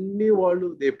లో అన్ని వాళ్ళు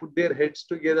they put their heads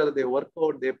together, they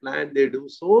work out, they plan, they do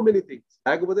so many things.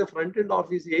 లేకపోతే front end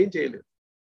office ఏం చేయలేదు.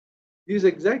 Is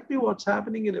exactly what's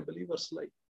happening in a believers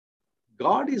life.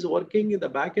 God is working in the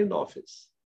back end office.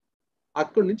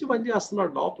 అక్కడి నుంచి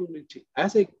పనిచేస్తున్నాడు లోపల నుంచి.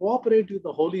 As I cooperate with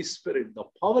the Holi spirit, the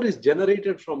power is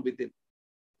generated from with in.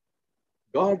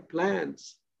 God plans,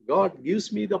 God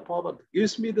gives me the power,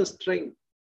 gives me the strength.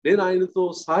 నేను ఆయనతో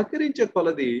సహకరించే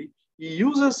కొలది He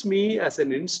uses me as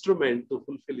an instrument to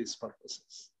fulfill his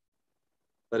purposes.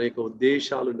 తన యొక్క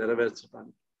ఉద్దేశాలు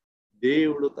నెరవేర్చడానికి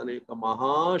దేవుడు తన యొక్క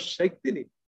మహాశక్తిని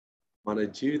మన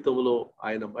జీవితంలో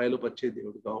ఆయన బయలుపరిచే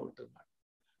దేవుడుగా ఉంటున్నాడు.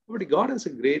 కాబట్టి God has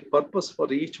a great purpose for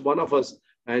each one of us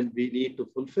and we need to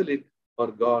fulfill it for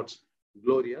God's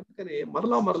glory. అందుకని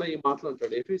మరలా ఈ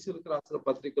మాట్లాడతాడు. ఎఫెసీయులకు రాసిన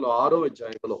పత్రికలో 6వ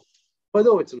అధ్యాయంలో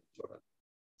 10వ వచనం చూడాలి.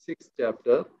 6th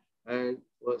chapter and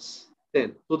verse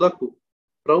 10. తుదకు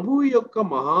ప్రభు యొక్క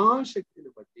మహాశక్తిని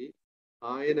బట్టి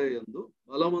ఆయన యందు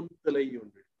బలవంతులై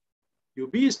ఉండండి. You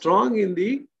be strong in the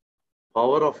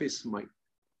power of his mind.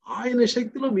 ఆయన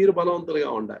శక్తిలో మీరు బలవంతులుగా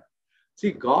ఉండాలి.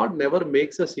 See, God never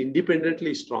makes us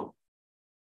independently strong.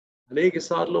 అనేక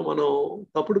సార్లు మనం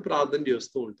తప్పుడు ప్రార్థన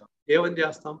చేస్తూ ఉంటాం. ఏమని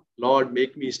చేస్తాం? లార్డ్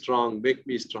మేక్ మీ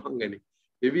స్ట్రాంగ్ అని.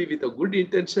 Maybe with a good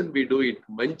intention we do it.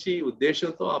 మంచి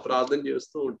ఉద్దేశంతో ఆ ప్రార్థన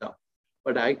చేస్తూ ఉంటాం.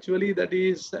 But actually that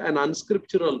is an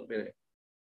అన్స్క్రిప్చురల్ prayer.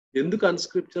 ఎందుకు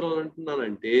అన్స్క్రిప్చురల్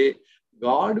అంటున్నానంటే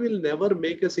God will never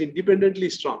make us independently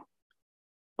strong.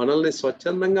 మనల్ని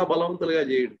స్వచ్ఛందంగా బలవంతులుగా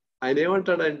చేయడు. ఆయన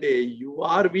ఏమంటాడంటే you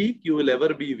are weak, you will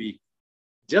ever be week.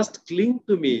 Just క్లింగ్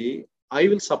to me, I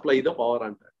will supply the power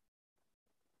అంటాడు.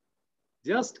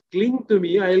 Just క్లింగ్ to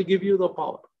me, I will give you the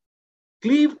power.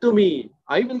 Cleave to me,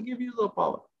 I will give you the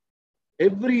power.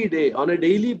 Every day on a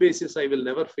daily basis I will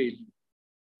never fail you.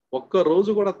 ఒక్క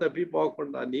రోజు కూడా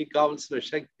తప్పిపోకుండా నీకు కావలసిన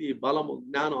శక్తి, బలము,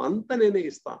 జ్ఞానం అంతా నేనే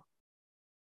ఇస్తాను.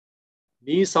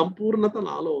 నీ సంపూర్ణత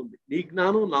నాలో ఉంది, నీ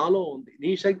జ్ఞానం నాలో ఉంది,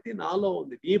 నీ శక్తి నాలో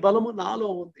ఉంది, నీ బలము నాలో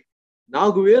ఉంది.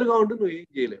 నాకు వేరుగా ఉంటే నువ్వు ఏం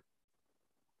చేయలేవు.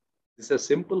 This is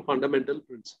simple fundamental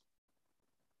principal.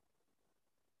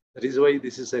 That is why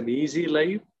this is an easy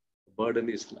life, burden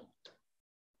is light.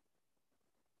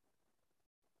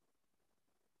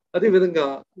 అదేవిధంగా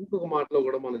ఇంకొక మాటలో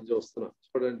కూడా మనం చూస్తున్నాం.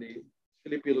 చూడండి,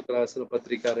 ఫిలిప్పీయులకు రాసిన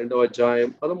పత్రిక 2వ అధ్యాయం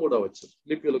 13వ వచనం.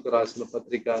 ఫిలిప్పీయులకు రాసిన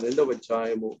పత్రిక 2వ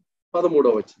అధ్యాయము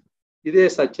 13వ వచనం. ఇదే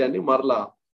సత్యాన్ని మరలా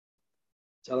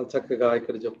చాలా చక్కగా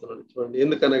ఇక్కడ చెప్తున్నాడు. చూడండి,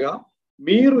 ఎందుకనగా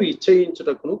మీరు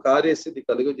ఇచ్చయించుటకును కార్యసిద్ధి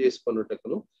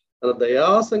కలుగజేసుకొనుటకును తన దయా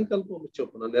సంకల్పము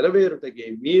చొప్పున నెరవేరుటకే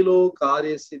మీలో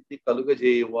కార్యసిద్ధి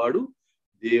కలుగజేయువాడు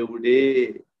దేవుడే.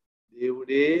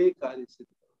 దేవుడే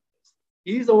కార్యసిద్ధి.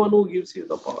 He is the one who gives you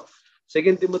the power.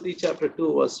 2 Timothy chapter 2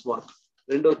 verse 1.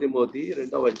 2 Timothy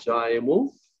 2వ అధ్యాయము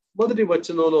 1వ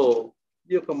వచనంలో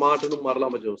ఈ యొక్క మాటను మరలా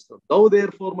చూస్తాం. Thou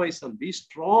therefore my son be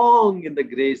strong in the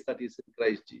grace that is in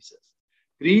Christ Jesus.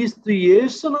 క్రీస్తు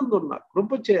యేసునందున్న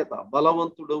కృప చేత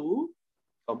బలవంతుడవు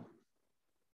కమ్ము.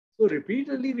 So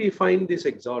repeatedly we find this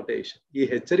exhortation. ఈ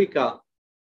హెచ్చరిక,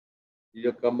 ఈ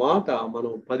యొక్క మాట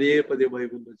మనం పదే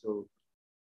బైబిల్లో చదువుతాం.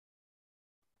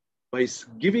 By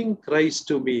giving Christ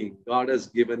to me, God has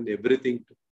given everything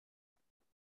to me.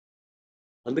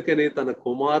 అందుకనే తన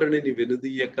కుమారునిని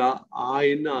వెనుదీయక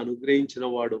ఆయన్ని అనుగ్రహించిన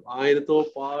వాడు ఆయనతో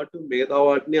పాటు మిగతా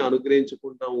వాటిని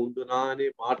అనుగ్రహించకుండా ఉండునా అనే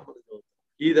మాట మనం చదువుతాం.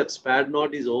 He that spared not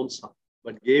his own son,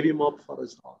 but gave him up for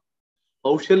us all,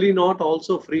 how shall he not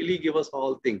also freely give us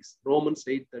all things? Romans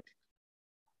 8:30.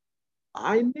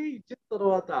 ఆయన్నే ఇచ్చిన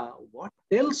తర్వాత what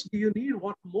else do you need?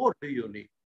 What more do you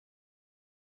need?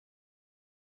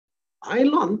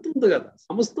 ఆయనలో అంత ఉంది కదా,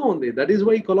 సమస్తం ఉంది. That is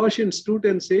why Colossians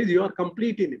 2:10 says you are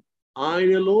complete in him.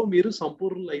 ఆయనలో మీరు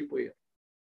సంపూర్ణులు అయిపోయారు.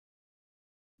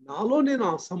 నాలో నేను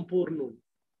అసంపూర్ణుడు,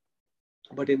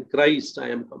 but in Christ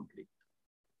I'm complete.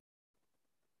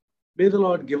 May the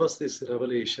lord give us this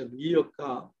revelation. ఈ యొక్క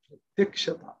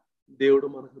ప్రత్యక్షత దేవుడు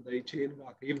మనకు దయచేయను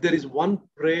గాక. If there is one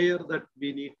prayer that we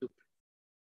need to pray,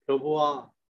 ప్రభువా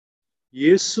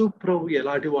యేసు ప్రభు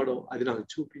ఎలాంటి వాడో అది నాకు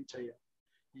చూపించయ్యా.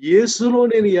 యేసులో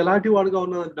నేను ఎలాంటి వాడుగా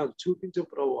ఉన్నానని నాకు చూపించు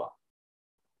ప్రభువా.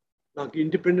 నాకు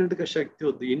ఇండిపెండెంట్ గా శక్తి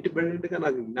వద్దు, ఇండిపెండెంట్ గా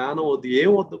నాకు జ్ఞానం వద్దు,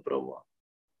 ఏం వద్దు ప్రభువా.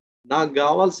 నాకు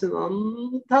కావాల్సిన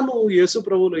అంతా నువ్వు యేసు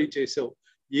ప్రభువులో ఇచ్చేసావు.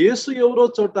 యేసు ఎవరో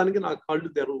చూడటానికి నాకు కళ్ళు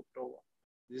తెరవు ప్రభువా.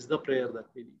 This the prayer that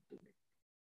we need to make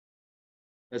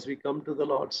as we come to the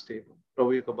Lord's table.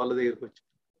 ప్రభు యొక్క బల్ల దగ్గరికి వచ్చి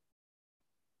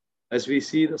as we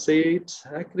see the saint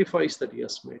sacrifice that he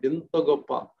has made, ఎంత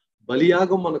గొప్ప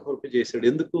బలియాగం మన కొరకు చేశాడు.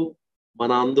 ఎందుకు?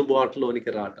 మన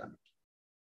అందుబాటులోనికి రావడానికి.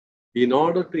 In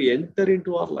order to enter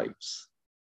into our lives,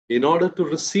 in order to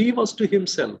receive us to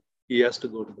himself, he has to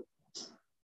go to the cross.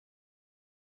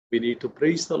 We need to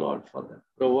praise the Lord for that.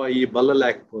 ప్రభువా ఈ బల్ల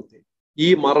లేకపోతే, ఈ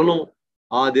మరణం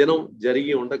ఆ దినం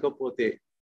జరిగి ఉండకపోతే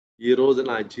ఈ రోజు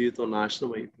నా జీవితం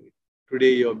నాశనం అయిపోయింది. Today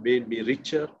you have made me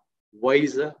richer,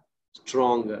 wiser,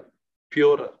 stronger,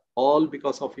 purer, all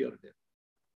because of your death.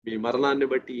 మీ మరణాన్ని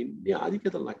బట్టి ఇన్ని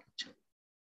ఆధిక్యతలు నాకు ఇచ్చారు.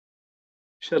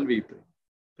 Shall we pray?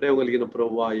 ప్రేమ కలిగిన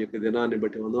ప్రభువా ఈ యొక్క దినాన్ని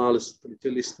బట్టి వందనాలు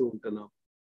చెల్లిస్తూ ఉంటున్నాం.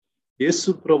 యేసు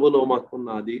ప్రభులో మాకున్న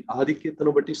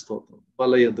ఆధిక్యతను బట్టి స్తోత్రం.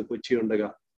 బల్ల యొద్దకు వచ్చి ఉండగా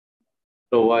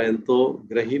ప్రభువా ఎంతో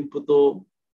గ్రహింపుతో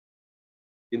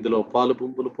ఇందులో పాలు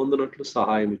పంపులు పొందినట్లు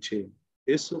సహాయం చేయండి.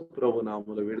 యేసు ప్రభు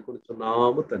నామములో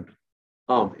వేడుకొనుచున్నాము తండ్రి.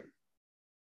 ఆమేన్.